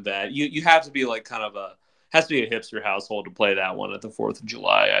much one that you have to be like kind of has to be a hipster household to play that one at the 4th of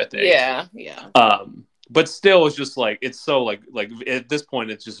July, I think. Yeah. But still, it's just like it's so like at this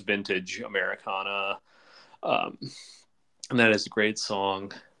point, it's just vintage Americana, and that is a great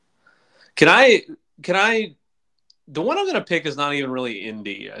song. Can I? The one I'm gonna pick is not even really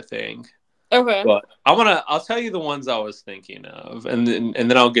indie, I think. Okay. But I'll tell you the ones I was thinking of, and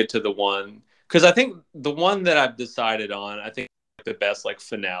then I'll get to the one, because I think the one that I've decided on, I think the best like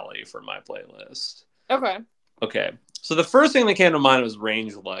finale for my playlist. Okay. So the first thing that came to mind was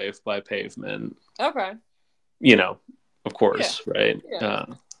Range Life by Pavement. Okay. Of course, right? Yeah.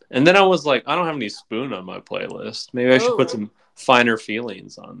 And then I was like, I don't have any Spoon on my playlist. Maybe I should put some Finer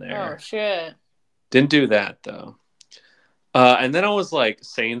Feelings on there. Oh shit. Didn't do that though. And then I was like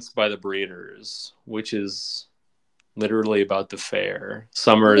Saints by the Breeders, which is literally about the fair.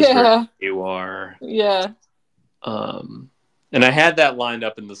 Summer is where you are. Yeah. And I had that lined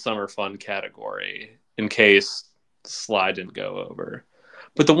up in the summer fun category in case the slide didn't go over.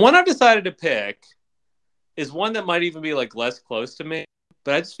 But the one I've decided to pick is one that might even be like less close to me,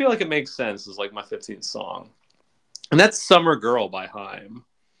 but I just feel like it makes sense as like my 15th song. And that's Summer Girl by Haim.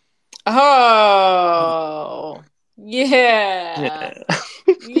 Oh. Yeah.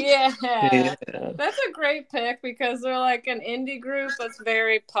 That's a great pick because they're like an indie group that's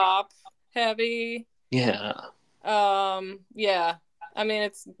very pop heavy. Yeah. Yeah. I mean,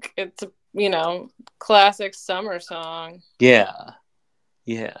 it's a classic summer song. Yeah.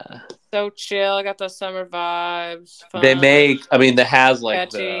 So chill. I got those summer vibes. Fun. That has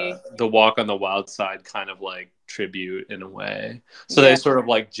like catchy. the Walk on the Wild Side kind of like tribute in a way. So they sort of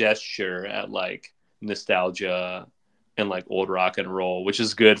like gesture at like nostalgia and like old rock and roll, which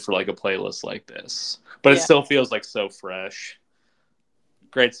is good for like a playlist like this, but it still feels like so fresh.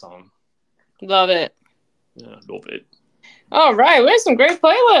 Great song. Love it. Yeah, love it. All right, we have some great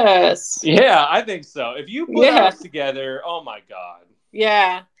playlists. Yeah, I think so. If you put us together, oh my God.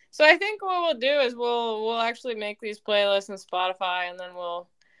 Yeah. So I think what we'll do is we'll actually make these playlists in Spotify, and then we'll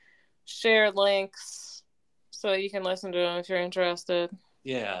share links so you can listen to them if you're interested.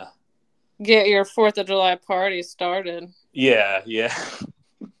 Yeah. Get your 4th of July party started. Yeah.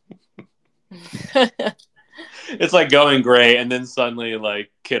 It's like going great, and then suddenly like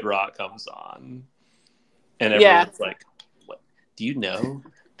Kid Rock comes on, and everyone's like, "What? Do you know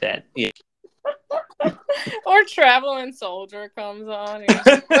that?" Yeah. Or Traveling Soldier comes on.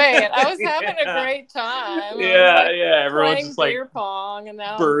 Like, wait, I was having a great time. Everyone's just like beer pong, and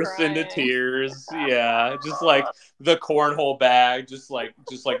now bursts into tears. Yeah, just like the cornhole bag, just like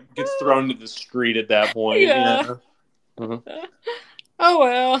gets thrown to the street at that point. Yeah. Oh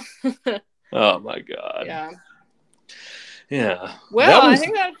well. Oh my God. Yeah. Well, I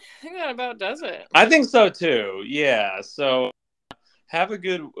think that about does it. I think so too. Yeah. So. Have a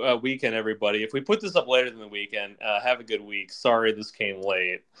good weekend, everybody. If we put this up later than the weekend, have a good week. Sorry this came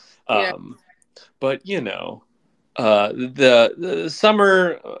late. But, the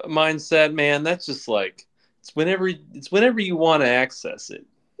summer mindset, man, that's just like, it's whenever you want to access it.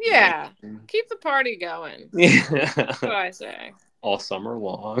 Yeah. Keep the party going. Yeah. That's what I say. All summer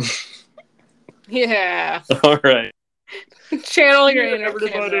long. Yeah. All right. Channel your inner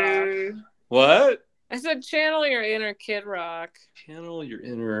everybody. What? I said channel your inner Kid Rock. Channel your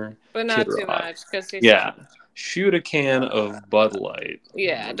inner But not Kid too Rock. much. Cause Yeah. Shoot a can of Bud Light.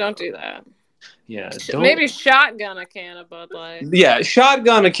 Yeah, don't do that. Yeah. Maybe shotgun a can of Bud Light. Yeah,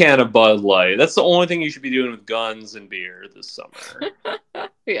 shotgun a can of Bud Light. That's the only thing you should be doing with guns and beer this summer.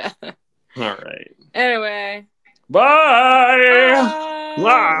 Yeah. All right. Anyway. Bye.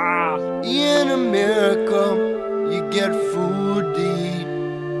 Bye. In America, you get food to eat.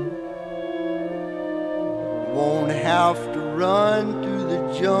 Won't have to run through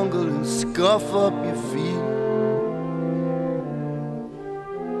the jungle and scuff up your feet.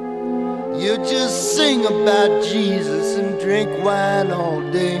 You just sing about Jesus and drink wine all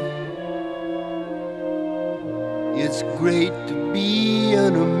day. It's great to be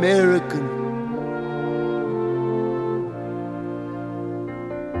an American.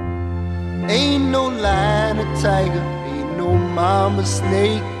 Ain't no lion or tiger, ain't no mama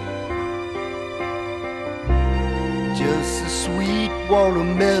snake. Just a sweet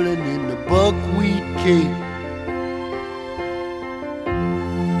watermelon in the buckwheat cake.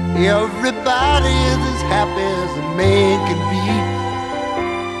 Everybody is as happy as a man can be.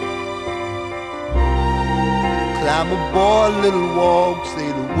 Climb aboard, little walk,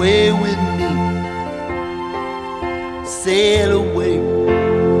 sail away with me. Sail away,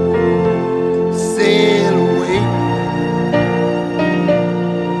 sail away.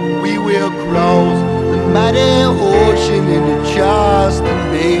 We will cross the mighty ocean into Charleston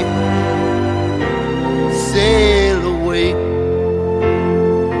Bay. Sail away,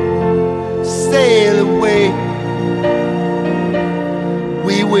 sail away.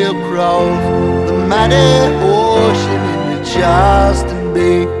 We will cross the mighty ocean into Charleston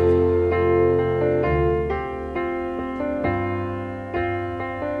Bay.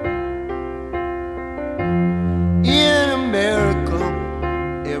 In America,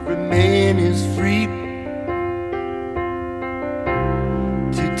 every man is free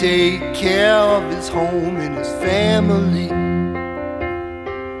to take care of his home and his family.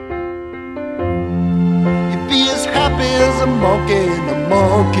 Be as happy as a monkey in a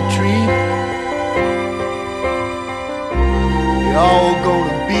monkey tree. You're all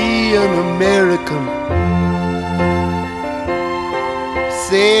gonna be an American.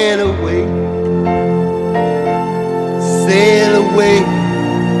 Sail away, sail away.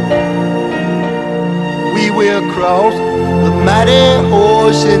 We will cross the mighty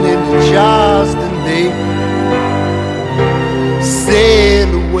ocean into Charleston Bay. Sail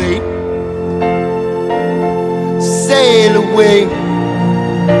away, sail away.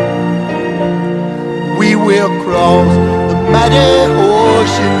 We will cross